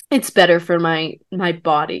like it's better for my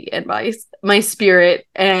body and my spirit.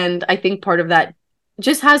 And I think part of that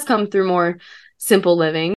just has come through more simple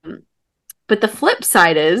living. But the flip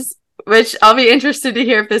side is, which I'll be interested to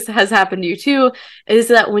hear if this has happened to you too, is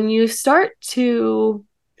that when you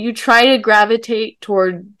you try to gravitate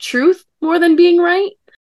toward truth more than being right,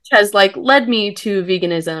 which has like led me to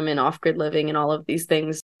veganism and off-grid living and all of these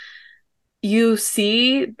things. You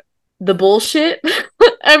see the bullshit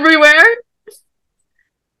everywhere,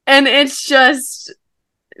 and it's just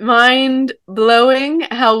mind-blowing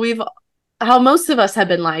how most of us have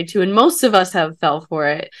been lied to, and most of us have fell for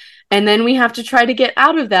it. And then we have to try to get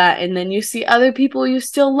out of that. And then you see other people you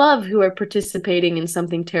still love who are participating in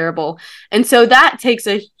something terrible. And so that takes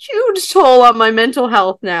a huge toll on my mental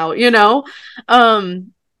health now,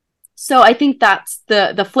 So I think that's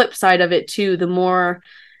the flip side of it too. The more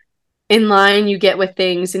in line you get with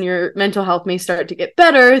things and your mental health may start to get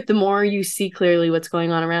better, the more you see clearly what's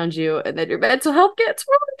going on around you, and then your mental health gets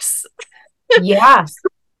worse. Yeah.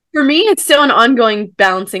 For me, it's still an ongoing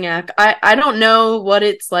balancing act. I don't know what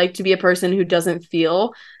it's like to be a person who doesn't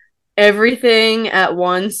feel everything at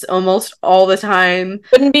once almost all the time.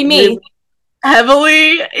 Wouldn't be me. Really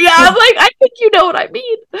heavily. Yeah, I'm like, I think you know what I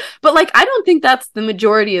mean. But like, I don't think that's the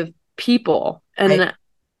majority of people. And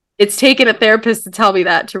it's taken a therapist to tell me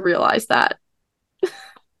that, to realize that.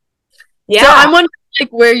 So Yeah. I'm wondering like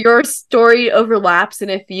where your story overlaps and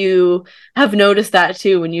if you have noticed that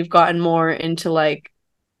too when you've gotten more into like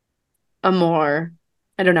a more,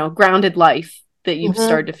 I don't know, grounded life that you've Mhm.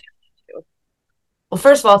 started to feel. Well,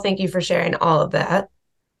 first of all, thank you for sharing all of that.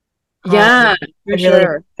 Yeah, for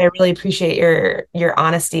sure. I really appreciate your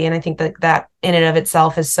honesty, and I think that that in and of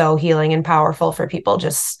itself is so healing and powerful for people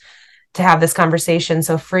just to have this conversation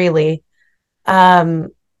so freely. Um,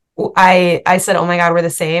 I said, "Oh my God, we're the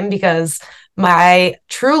same," because my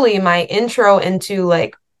intro into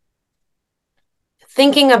like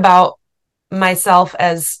thinking about myself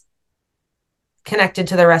as connected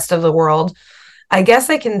to the rest of the world, I guess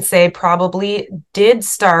I can say probably did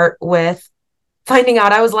start with finding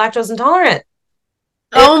out I was lactose intolerant. It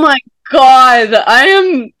Oh my God.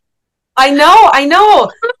 I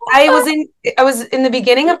know. I was in the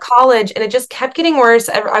beginning of college and it just kept getting worse.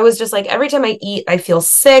 I was just like every time I eat, I feel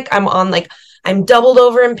sick. I'm doubled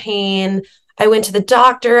over in pain. I went to the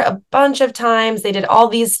doctor a bunch of times. They did all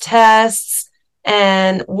these tests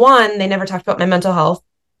and one, they never talked about my mental health.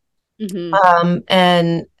 Mhm.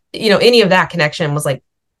 And any of that connection was like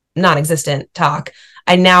non-existent talk.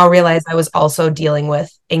 I now realize I was also dealing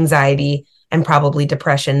with anxiety and probably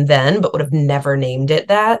depression then, but would have never named it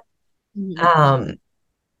that. Mhm. Um,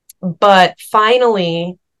 but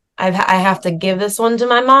finally, I have to give this one to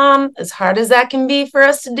my mom, as hard as that can be for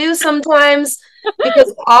us to do sometimes,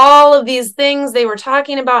 because all of these things they were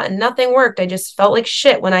talking about and nothing worked. I just felt like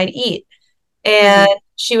shit when I'd eat. And Mhm.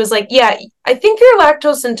 she was like, "Yeah, I think you're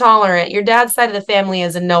lactose intolerant. Your dad's side of the family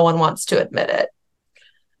is, and no one wants to admit it."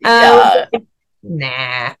 And I was Yeah. like,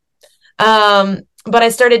 "Nah." But I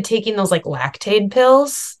started taking those like lactate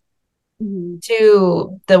pills Mhm.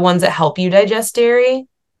 to the ones that help you digest dairy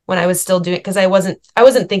when I was still doing because I wasn't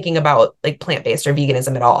thinking about like plant-based or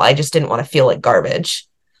veganism at all. I just didn't want to feel like garbage.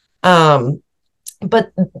 Um,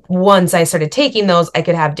 but once I started taking those, I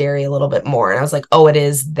could have dairy a little bit more. And I was like, oh, it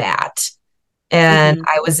is that. And Mhm.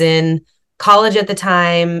 I was in college at the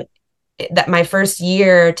time that my first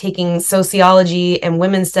year taking sociology and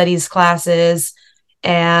women's studies classes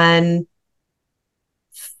and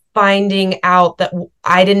finding out that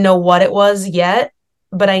I didn't know what it was yet,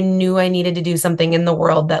 but I knew I needed to do something in the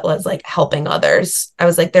world that was like helping others. I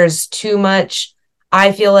was like, there's too much,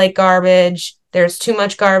 I feel like garbage. There's too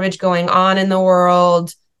much garbage going on in the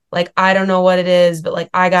world. Like, I don't know what it is, but like,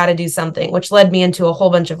 I got to do something, which led me into a whole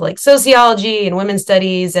bunch of like sociology and women's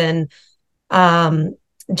studies and um,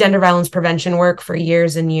 gender violence prevention work for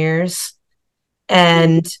years and years.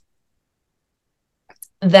 And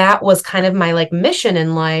that was kind of my like mission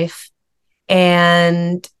in life.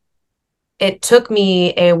 And it took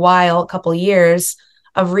me a while, a couple years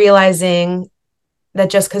of realizing that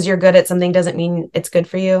just because you're good at something doesn't mean it's good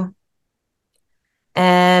for you.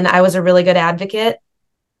 And I was a really good advocate,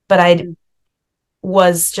 but I Mhm.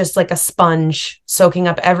 was just like a sponge soaking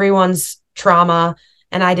up everyone's trauma.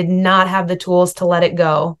 And I did not have the tools to let it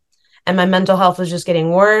go. And my mental health was just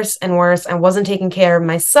getting worse and worse. I wasn't taking care of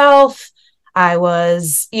myself. I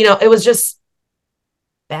was, it was just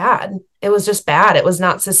bad. It was just bad. It was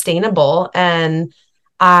not sustainable. And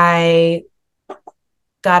I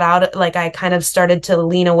got out, like, I kind of started to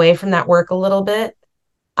lean away from that work a little bit.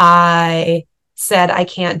 I said, I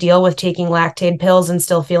can't deal with taking lactate pills and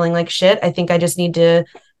still feeling like shit. I think I just need to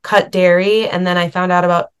cut dairy. And then I found out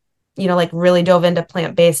about, like really dove into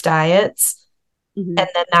plant based diets. And Mhm.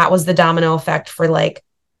 then that was the domino effect for like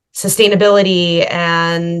sustainability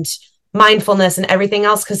and mindfulness and everything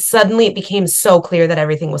else. Cause suddenly it became so clear that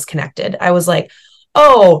everything was connected. I was like,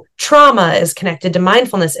 oh, trauma is connected to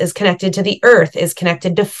mindfulness, is connected to the earth, is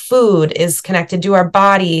connected to food, is connected to our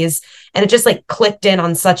bodies. And it just like clicked in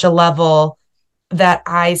on such a level that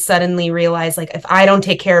I suddenly realized like, if I don't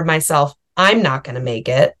take care of myself, I'm not going to make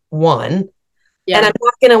it. One, and Yeah.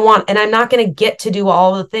 I'm not going to get to do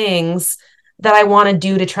all the things that I want to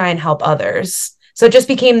do to try and help others. So it just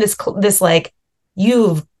became this like,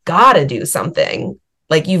 you've got to do something.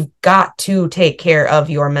 Like you've got to take care of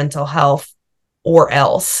your mental health or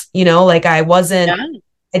else, like Yeah.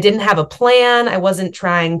 I didn't have a plan. I wasn't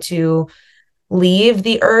trying to leave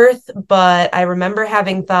the earth, but I remember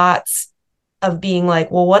having thoughts of being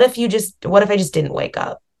like, well, what if I just didn't wake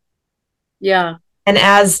up? Yeah. And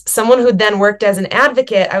as someone who then worked as an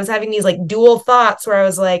advocate, I was having these like dual thoughts where I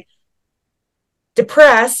was like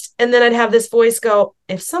depressed. And then I'd have this voice go,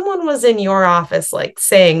 if someone was in your office, like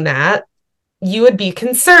saying that, you would be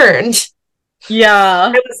concerned.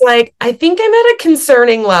 Yeah. I was like, I think I'm at a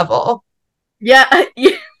concerning level, Yeah.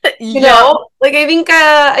 Yeah. like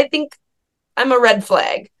I think I'm a red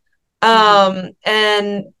flag. Mhm.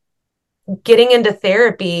 And getting into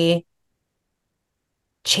therapy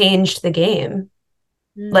changed the game.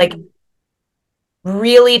 Like Mm.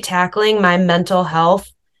 really tackling my mental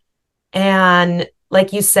health and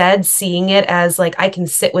like you said, seeing it as like I can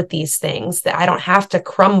sit with these things, that I don't have to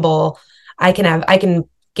crumble. I can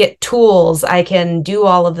get tools, I can do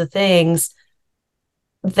all of the things.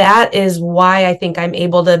 That is why I think I'm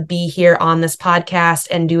able to be here on this podcast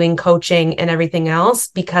and doing coaching and everything else,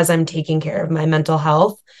 because I'm taking care of my mental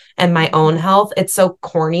health and my own health. It's so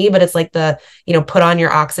corny, but it's like put on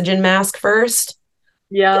your oxygen mask first.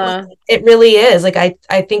 Yeah. It really is. Like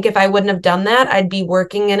I think if I wouldn't have done that, I'd be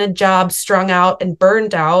working in a job strung out and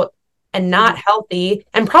burned out and not healthy,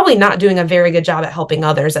 and probably not doing a very good job at helping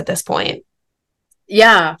others at this point.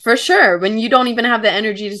 Yeah, for sure. When you don't even have the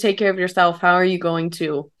energy to take care of yourself, how are you going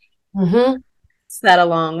to Mm-hmm. pass that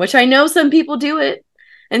along? Which I know some people do it,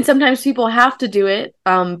 and sometimes people have to do it.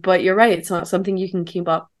 But you're right, it's not something you can keep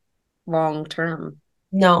up long term.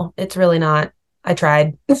 No, it's really not. I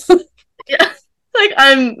tried. Yeah. Like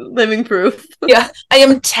I'm living proof. Yeah, I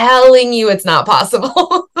am telling you it's not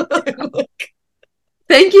possible.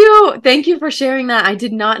 Thank you. Thank you for sharing that. I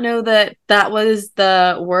did not know that that was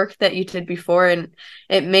the work that you did before, and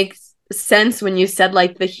it makes sense when you said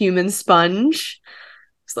like the human sponge.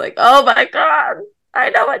 It's like, oh my God, I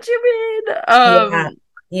know what you mean. Yeah.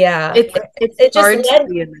 Yeah. It's It just hard to led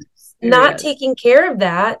be in this not area. taking care of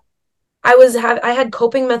that. I had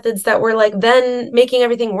coping methods that were like then making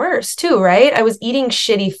everything worse too, right? I was eating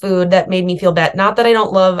shitty food that made me feel bad. Not that I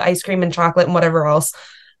don't love ice cream and chocolate and whatever else.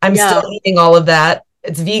 I'm still Yeah. eating all of that.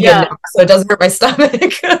 It's vegan Yeah, now, so it doesn't hurt my stomach.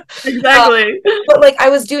 exactly. But like I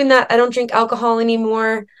was doing that. I don't drink alcohol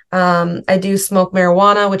anymore. I do smoke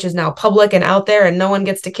marijuana, which is now public and out there, and no one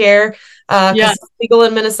gets to care because Yeah. it's legal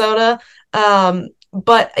in Minnesota.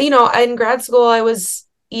 But in grad school, I was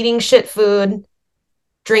eating shit food,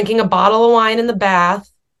 drinking a bottle of wine in the bath,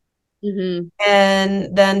 Hmm.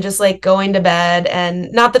 and then just like going to bed.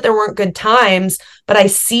 And not that there weren't good times, but I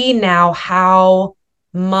see now how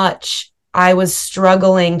much I was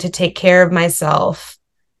struggling to take care of myself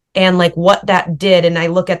and like what that did. And I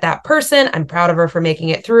look at that person, I'm proud of her for making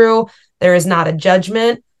it through. There is not a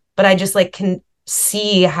judgment, but I just like can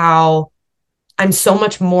see how I'm so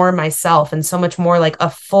much more myself and so much more like a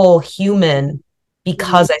full human Hmm.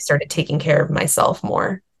 because I started taking care of myself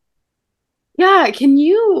more. Yeah, can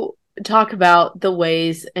you talk about the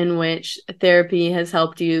ways in which therapy has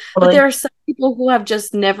helped you? But Totally. there are some people who have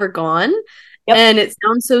just never gone, Yep. and it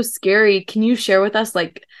sounds so scary. Can you share with us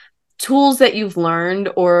like tools that you've learned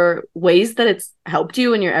or ways that it's helped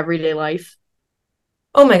you in your everyday life?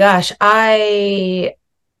 Oh my gosh.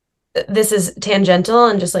 This is tangential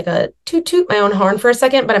and just like a toot my own horn for a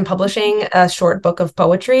second, but I'm publishing a short book of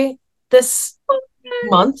poetry this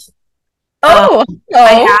month. Um, Oh,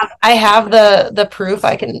 oh, I have the proof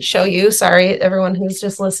I can show you. Sorry, everyone who's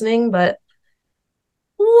just listening, but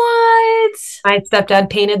what? my stepdad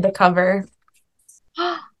painted the cover.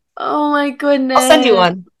 Oh my I'll send you goodness.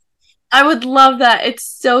 one. I would love that. It's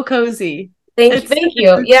so cozy. It's Thank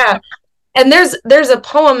you. Yeah. And there's a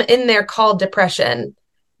poem in there called Depression.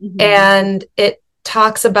 Mhm. And it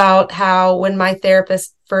talks about how when my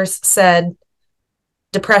therapist first said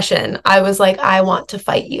depression, I was like, I want to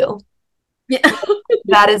fight you. Yeah.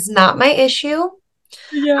 That is not my issue.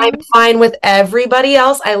 I'm Yeah. fine with everybody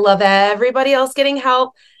else. I love everybody else getting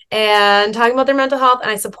help and talking about their mental health.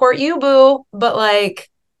 And I support you, boo. But like,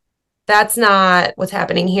 that's not what's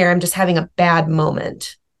happening here. I'm just having a bad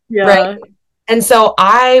moment. Right. Yeah. And so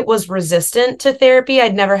I was resistant to therapy.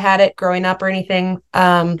 I'd never had it growing up or anything.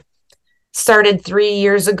 Started 3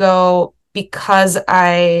 years ago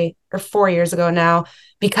or 4 years ago now,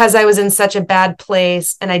 because I was in such a bad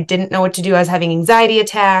place and I didn't know what to do. I was having anxiety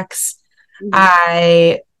attacks. Mhm.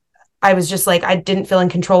 I was just like, I didn't feel in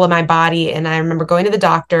control of my body. And I remember going to the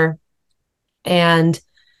doctor and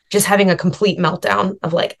just having a complete meltdown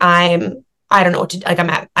of like, I don't know what to, like,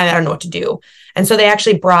 I don't know what to do. And so they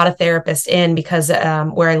actually brought a therapist in because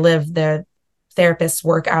where I live, the therapists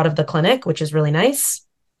work out of the clinic, which is really nice.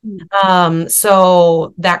 Mhm.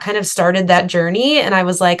 So that kind of started that journey. And I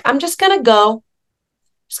was like, I'm just going to go,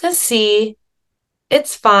 just going to see.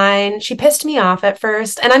 It's fine. She pissed me off at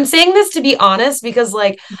first. And I'm saying this to be honest, because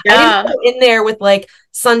like I didn't Yeah. go in there with like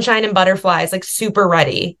sunshine and butterflies, like super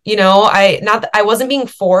ready. I wasn't being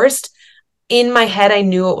forced. In my head, I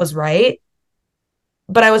knew it was right,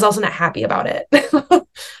 but I was also not happy about it.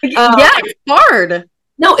 Yeah, it's hard.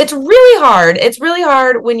 No, it's really hard. It's really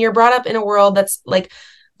hard when you're brought up in a world that's like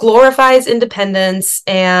glorifies independence,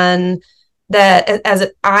 and that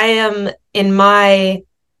I am in my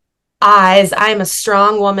eyes, I am a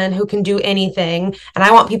strong woman who can do anything. And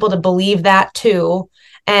I want people to believe that too.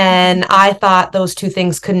 And I thought those two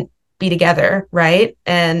things couldn't be together, right?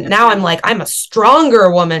 And now I'm like, I'm a stronger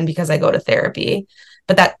woman because I go to therapy.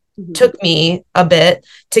 But that took me a bit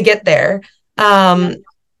to get there.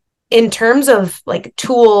 In terms of like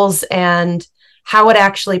tools and how it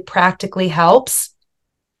actually practically helps,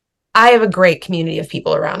 I have a great community of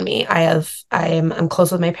people around me. I'm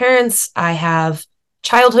close with my parents. I have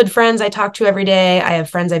childhood friends I talk to every day. I have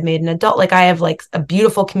friends I've made an adult. Like I have like a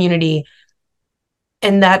beautiful community,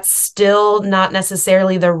 and that's still not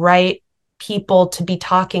necessarily the right people to be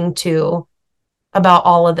talking to about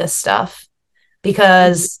all of this stuff,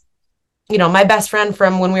 because my best friend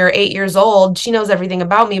from when we were 8 years old, she knows everything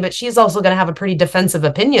about me, but she's also going to have a pretty defensive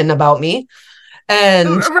opinion about me.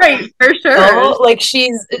 And right, for sure. like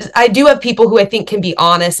I do have people who I think can be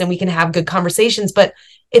honest and we can have good conversations, but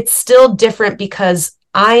it's still different because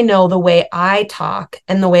I know the way I talk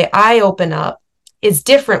and the way I open up is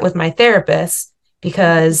different with my therapist,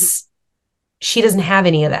 because she doesn't have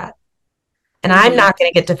any of that. And I'm not going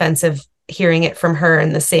to get defensive hearing it from her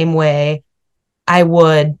in the same way I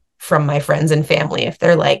would from my friends and family. If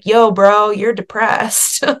they're like, yo, bro, you're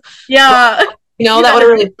depressed. Yeah. That would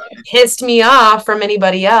have really pissed me off from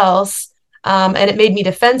anybody else. And it made me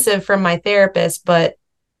defensive from my therapist, but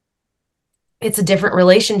it's a different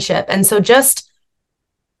relationship. And so just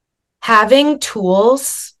having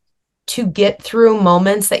tools to get through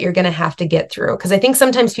moments that you're going to have to get through. Because I think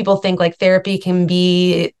sometimes people think like therapy can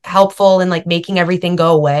be helpful in like making everything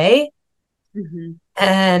go away.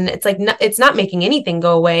 And it's like, it's not making anything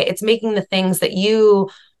go away. It's making the things that you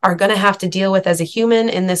are going to have to deal with as a human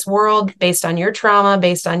in this world based on your trauma,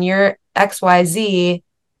 based on your XYZ,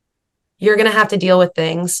 you're going to have to deal with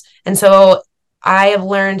things. And so I have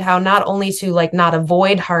learned how not only to like not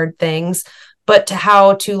avoid hard things, but to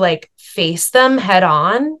how to like face them head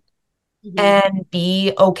on and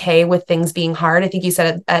be okay with things being hard. I think you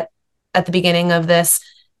said it at the beginning of this,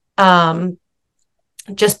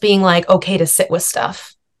 just being like, okay to sit with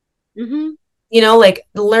stuff, like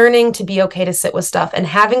learning to be okay to sit with stuff and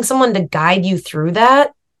having someone to guide you through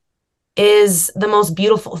that is the most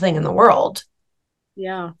beautiful thing in the world.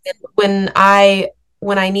 Yeah. When I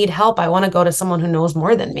need help, I want to go to someone who knows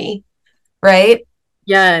more than me. Right.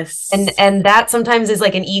 Yes. And that sometimes is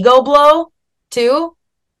like an ego blow too.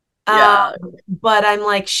 Yeah. But I'm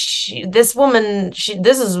like, this woman,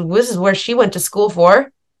 this is where she went to school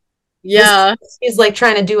for. Yeah. She's like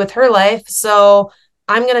trying to do with her life. So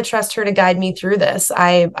I'm going to trust her to guide me through this.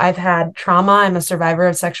 I've had trauma. I'm a survivor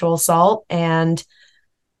of sexual assault, and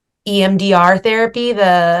EMDR therapy,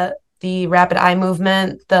 the rapid eye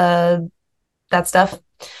movement, that stuff.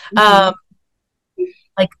 Like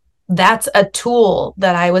that's a tool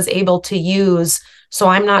that I was able to use so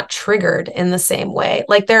I'm not triggered in the same way.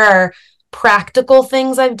 Like there are practical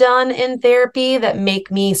things I've done in therapy that make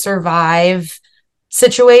me survive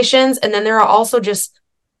situations. And then there are also just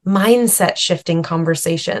mindset shifting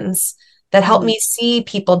conversations that help me see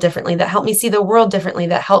people differently, that help me see the world differently,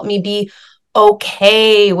 that help me be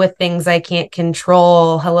okay with things I can't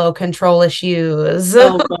control. Hello, control issues.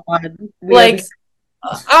 Oh God. Like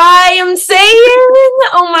I am saying,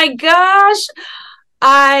 oh my gosh.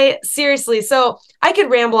 I seriously, so I could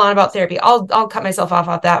ramble on about therapy. I'll cut myself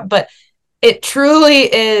off that, but it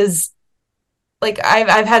truly is like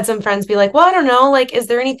I've had some friends be like, well, I don't know, like, is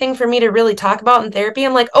there anything for me to really talk about in therapy?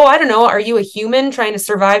 I'm like, oh, I don't know. Are you a human trying to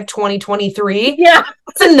survive 2023? Yeah.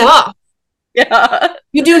 That's enough. Yeah.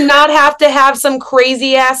 You do not have to have some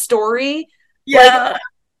crazy ass story. Yeah. Like,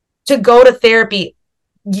 to go to therapy.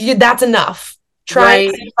 That's enough. Trying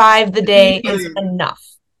to survive the day is enough.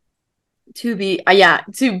 To be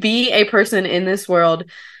a person in this world,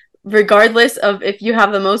 regardless of if you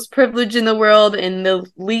have the most privilege in the world and the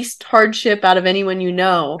least hardship out of anyone you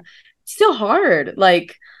know, it's still hard,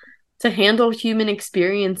 like, to handle human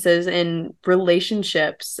experiences and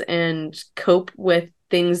relationships and cope with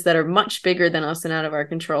things that are much bigger than us and out of our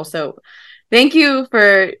control. So thank you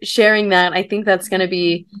for sharing that. I think that's going to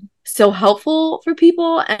be so helpful for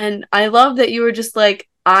people. And I love that you were just like,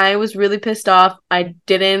 I was really pissed off. I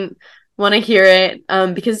didn't want to hear it,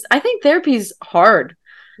 because I think therapy's hard.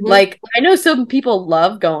 Like, I know some people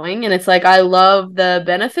love going, and it's like, I love the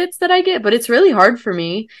benefits that I get, but it's really hard for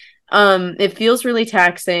me. It feels really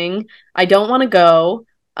taxing. I don't want to go,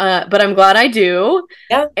 but I'm glad I do.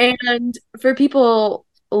 Yeah. And for people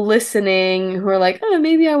listening who are like, oh,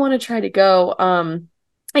 maybe I want to try to go,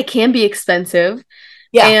 it can be expensive.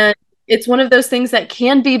 Yeah. And it's one of those things that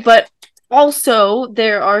can be, but also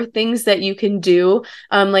there are things that you can do.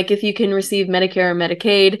 Like if you can receive Medicare or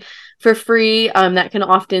Medicaid for free, that can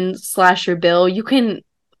often slash your bill. You can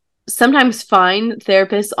sometimes find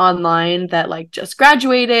therapists online that like just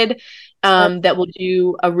graduated, that will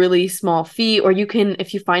do a really small fee, or you can,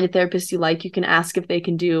 if you find a therapist you like, you can ask if they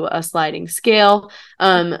can do a sliding scale.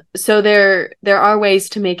 So there are ways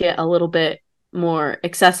to make it a little bit more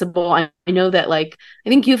accessible. I know that like I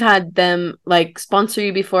think you've had them like sponsor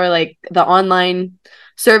you before, like the online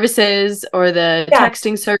services or the Yeah.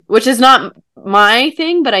 texting service, which is not my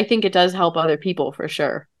thing, but I think it does help other people for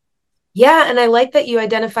sure. Yeah. And I like that you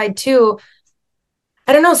identified too.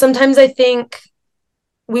 I don't know. Sometimes I think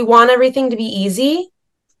we want everything to be easy.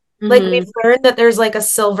 Like we've Mm-hmm. learned that there's like a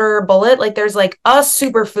silver bullet, like there's like a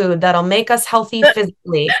superfood that'll make us healthy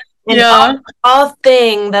physically and Yeah. a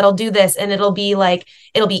thing that'll do this and it'll be like,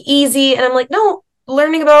 it'll be easy. And I'm like, no,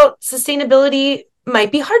 learning about sustainability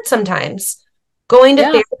might be hard sometimes. Going to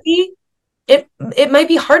Yeah. therapy, it might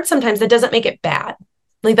be hard sometimes. That doesn't make it bad.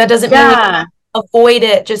 Like that doesn't mean we Yeah. avoid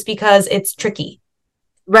it just because it's tricky.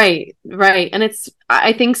 Right. Right. And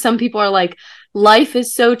I think some people are like, life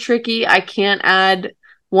is so tricky. I can't add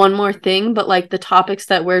one more thing, but like the topics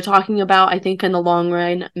that we're talking about, I think in the long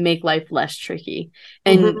run make life less tricky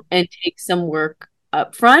Mhm. and take some work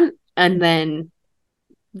up front and then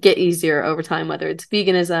get easier over time, whether it's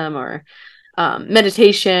veganism or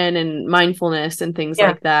meditation and mindfulness and things Yeah.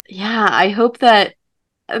 like that. Yeah, I hope that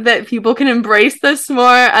people can embrace this more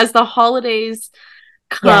as the holidays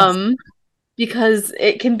Yes. come, because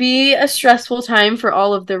it can be a stressful time for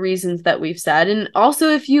all of the reasons that we've said. And also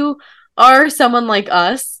if you are someone like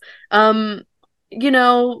us, um, you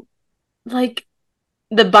know, like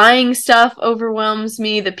the buying stuff overwhelms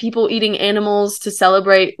me, the people eating animals to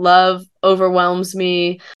celebrate love overwhelms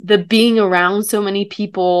me, the being around so many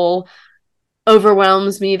people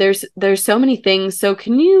overwhelms me. There's so many things. So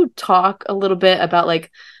can you talk a little bit about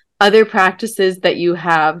like other practices that you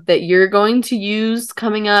have that you're going to use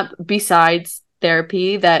coming up besides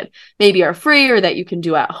therapy that maybe are free or that you can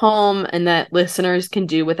do at home and that listeners can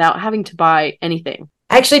do without having to buy anything?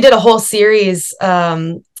 I actually did a whole series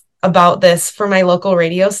about this for my local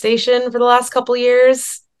radio station for the last couple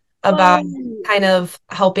years about Oh. kind of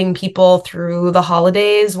helping people through the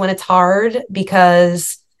holidays when it's hard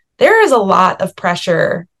because there is a lot of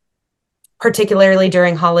pressure, particularly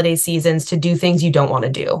during holiday seasons, to do things you don't want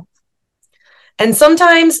to do. And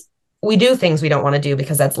sometimes we do things we don't want to do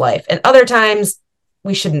because that's life. And other times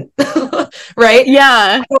we shouldn't, right?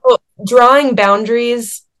 Yeah. So drawing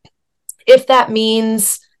boundaries, if that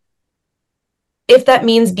means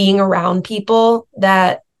being around people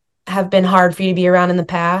that have been hard for you to be around in the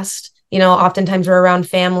past, oftentimes we're around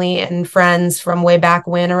family and friends from way back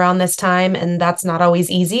when around this time, and that's not always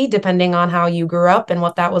easy depending on how you grew up and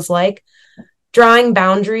what that was like. Drawing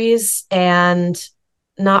boundaries and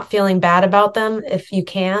not feeling bad about them if you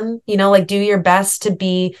can, like do your best to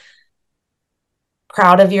be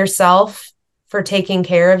proud of yourself for taking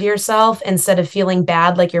care of yourself instead of feeling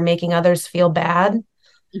bad like you're making others feel bad.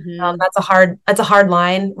 Mm-hmm. That's a hard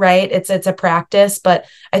line, right? It's a practice, but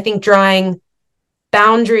I think drawing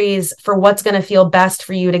boundaries for what's going to feel best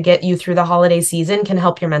for you to get you through the holiday season can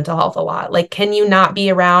help your mental health a lot. Like, can you not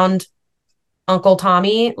be around Uncle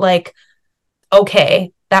Tommy? Like,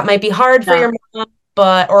 okay, that might be hard for Yeah. your mom,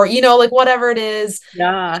 but, or, like whatever it is,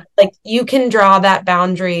 Yeah. like you can draw that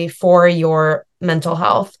boundary for your mental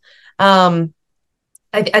health.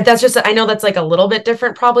 That's just, I know that's like a little bit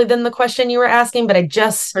different probably than the question you were asking, but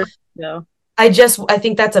Yeah. I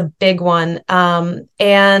think that's a big one.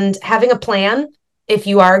 And having a plan, if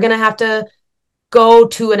you are going to have to go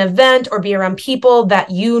to an event or be around people that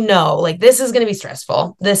like this is going to be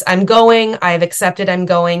stressful. I've accepted I'm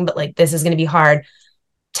going, but like this is going to be hard.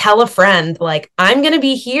 Tell a friend, like, I'm going to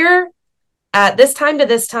be here at this time to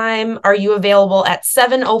this time. Are you available at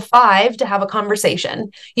 7:05 to have a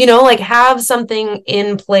conversation? Like have something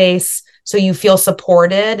in place so you feel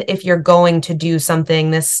supported if you're going to do something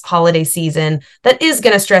this holiday season that is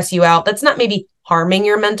going to stress you out. That's not maybe harming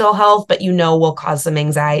your mental health, but will cause some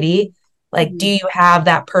anxiety. Like, do Mm-hmm. you have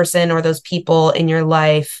that person or those people in your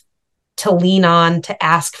life to lean on to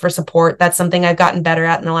ask for support? That's something I've gotten better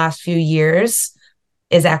at in the last few years,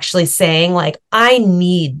 is actually saying like, I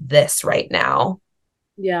need this right now.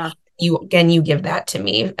 Yeah. You give that to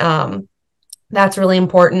me. That's really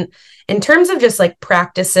important. In terms of just like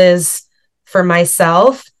practices for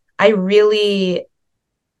myself, I really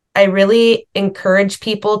encourage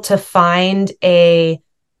people to find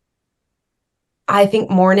I think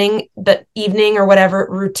morning, but evening or whatever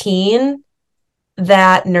routine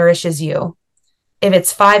that nourishes you. If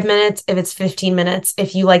it's 5 minutes, if it's 15 minutes,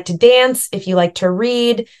 if you like to dance, if you like to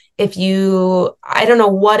read, I don't know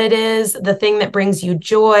what it is, the thing that brings you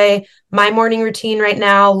joy. My morning routine right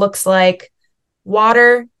now looks like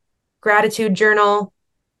water, gratitude journal,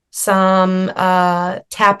 some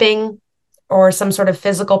tapping or some sort of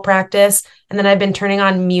physical practice. And then I've been turning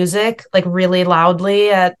on music like really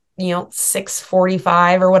loudly at,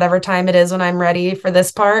 6:45 or whatever time it is when I'm ready for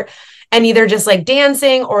this part. And either just like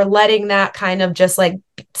dancing or letting that kind of just like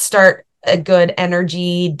start a good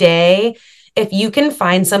energy day. If you can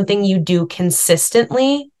find something you do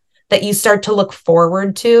consistently that you start to look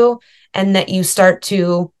forward to and that you start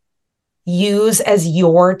to use as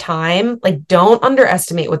your time, like don't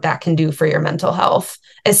underestimate what that can do for your mental health,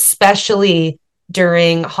 especially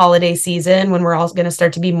during holiday season when we're all going to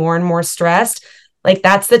start to be more and more stressed. Like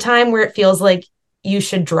that's the time where it feels like you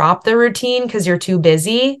should drop the routine because you're too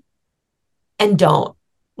busy, and don't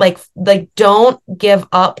don't give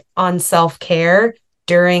up on self-care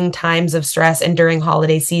during times of stress and during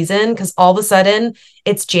holiday season, because all of a sudden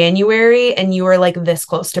it's January and you are like this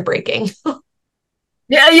close to breaking.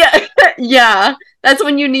 Yeah. Yeah. That's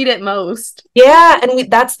when you need it most. Yeah.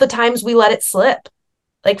 And that's the times we let it slip,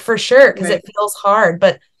 like for sure, because it feels hard.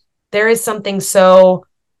 But there is something so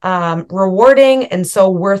rewarding and so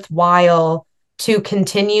worthwhile to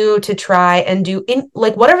continue to try and do in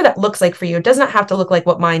like whatever that looks like for you. It does not have to look like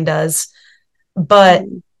what mine does, but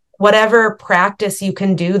whatever practice you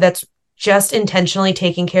can do that's just intentionally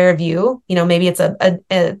taking care of you. Maybe it's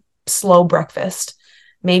a slow breakfast.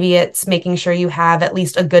 Maybe it's making sure you have at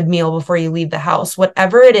least a good meal before you leave the house.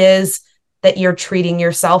 Whatever it is that you're treating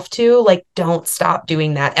yourself to, like, don't stop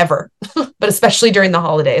doing that ever, but especially during the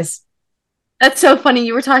holidays. That's so funny.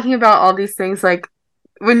 You were talking about all these things, like,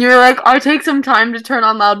 when you're like, I'll take some time to turn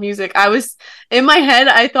on loud music. I was, in my head,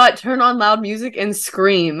 I thought turn on loud music and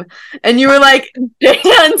scream. And you were like,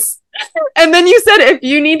 dance. And then you said, if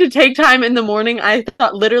you need to take time in the morning, I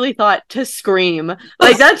literally thought to scream.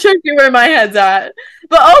 Like, that shows you where my head's at.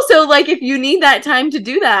 But also, like, if you need that time to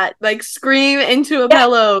do that, like, scream into a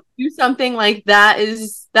pillow, do something like that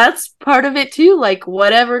that's part of it too. Like,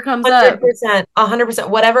 whatever comes 100%, 100%.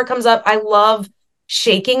 Whatever comes up. I love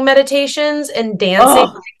shaking meditations and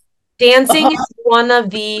dancing. Dancing is one of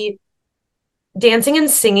the dancing and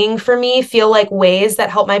singing for me feel like ways that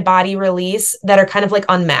help my body release that are kind of like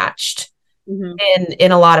unmatched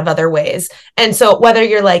in a lot of other ways. And so whether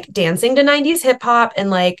you're like dancing to 90s hip hop and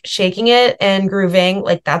like shaking it and grooving,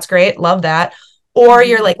 like that's great. Love that. Or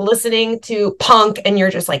you're like listening to punk and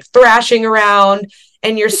you're just like thrashing around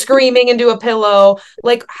and you're screaming into a pillow,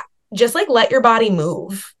 like just like let your body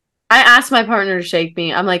move. I asked my partner to shake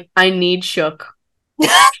me. I'm like, I need shook.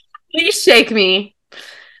 Please shake me.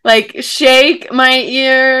 Like, shake my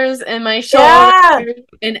ears and my shoulders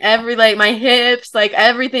and like my hips. Like,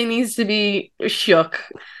 everything needs to be shook.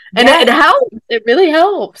 And it helps. It really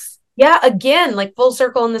helps. Yeah. Again, like full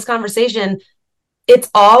circle in this conversation, it's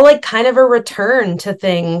all like kind of a return to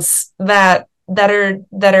things that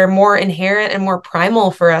are more inherent and more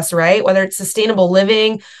primal for us, right? Whether it's sustainable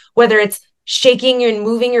living, whether it's shaking and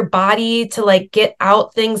moving your body to like get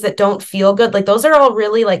out things that don't feel good. Like those are all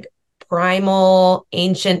really like primal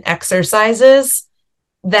ancient exercises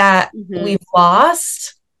that we've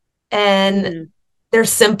lost, and they're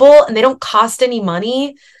simple and they don't cost any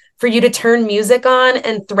money for you to turn music on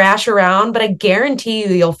and thrash around, but I guarantee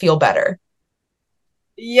you'll feel better.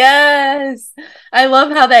 Yes. I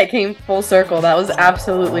love how that came full circle. That was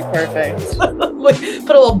absolutely perfect. Put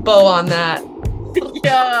a little bow on that.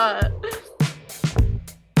 Yeah.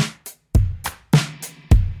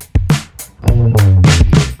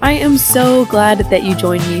 I am so glad that you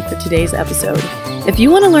joined me for today's episode. If you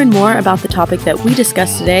want to learn more about the topic that we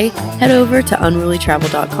discussed today, head over to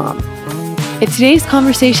unrulytravel.com. If today's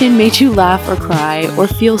conversation made you laugh or cry or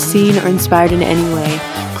feel seen or inspired in any way,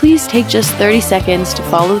 please take just 30 seconds to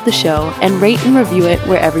follow the show and rate and review it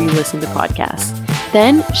wherever you listen to podcasts.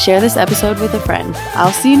 Then share this episode with a friend.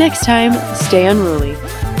 I'll see you next time. Stay unruly.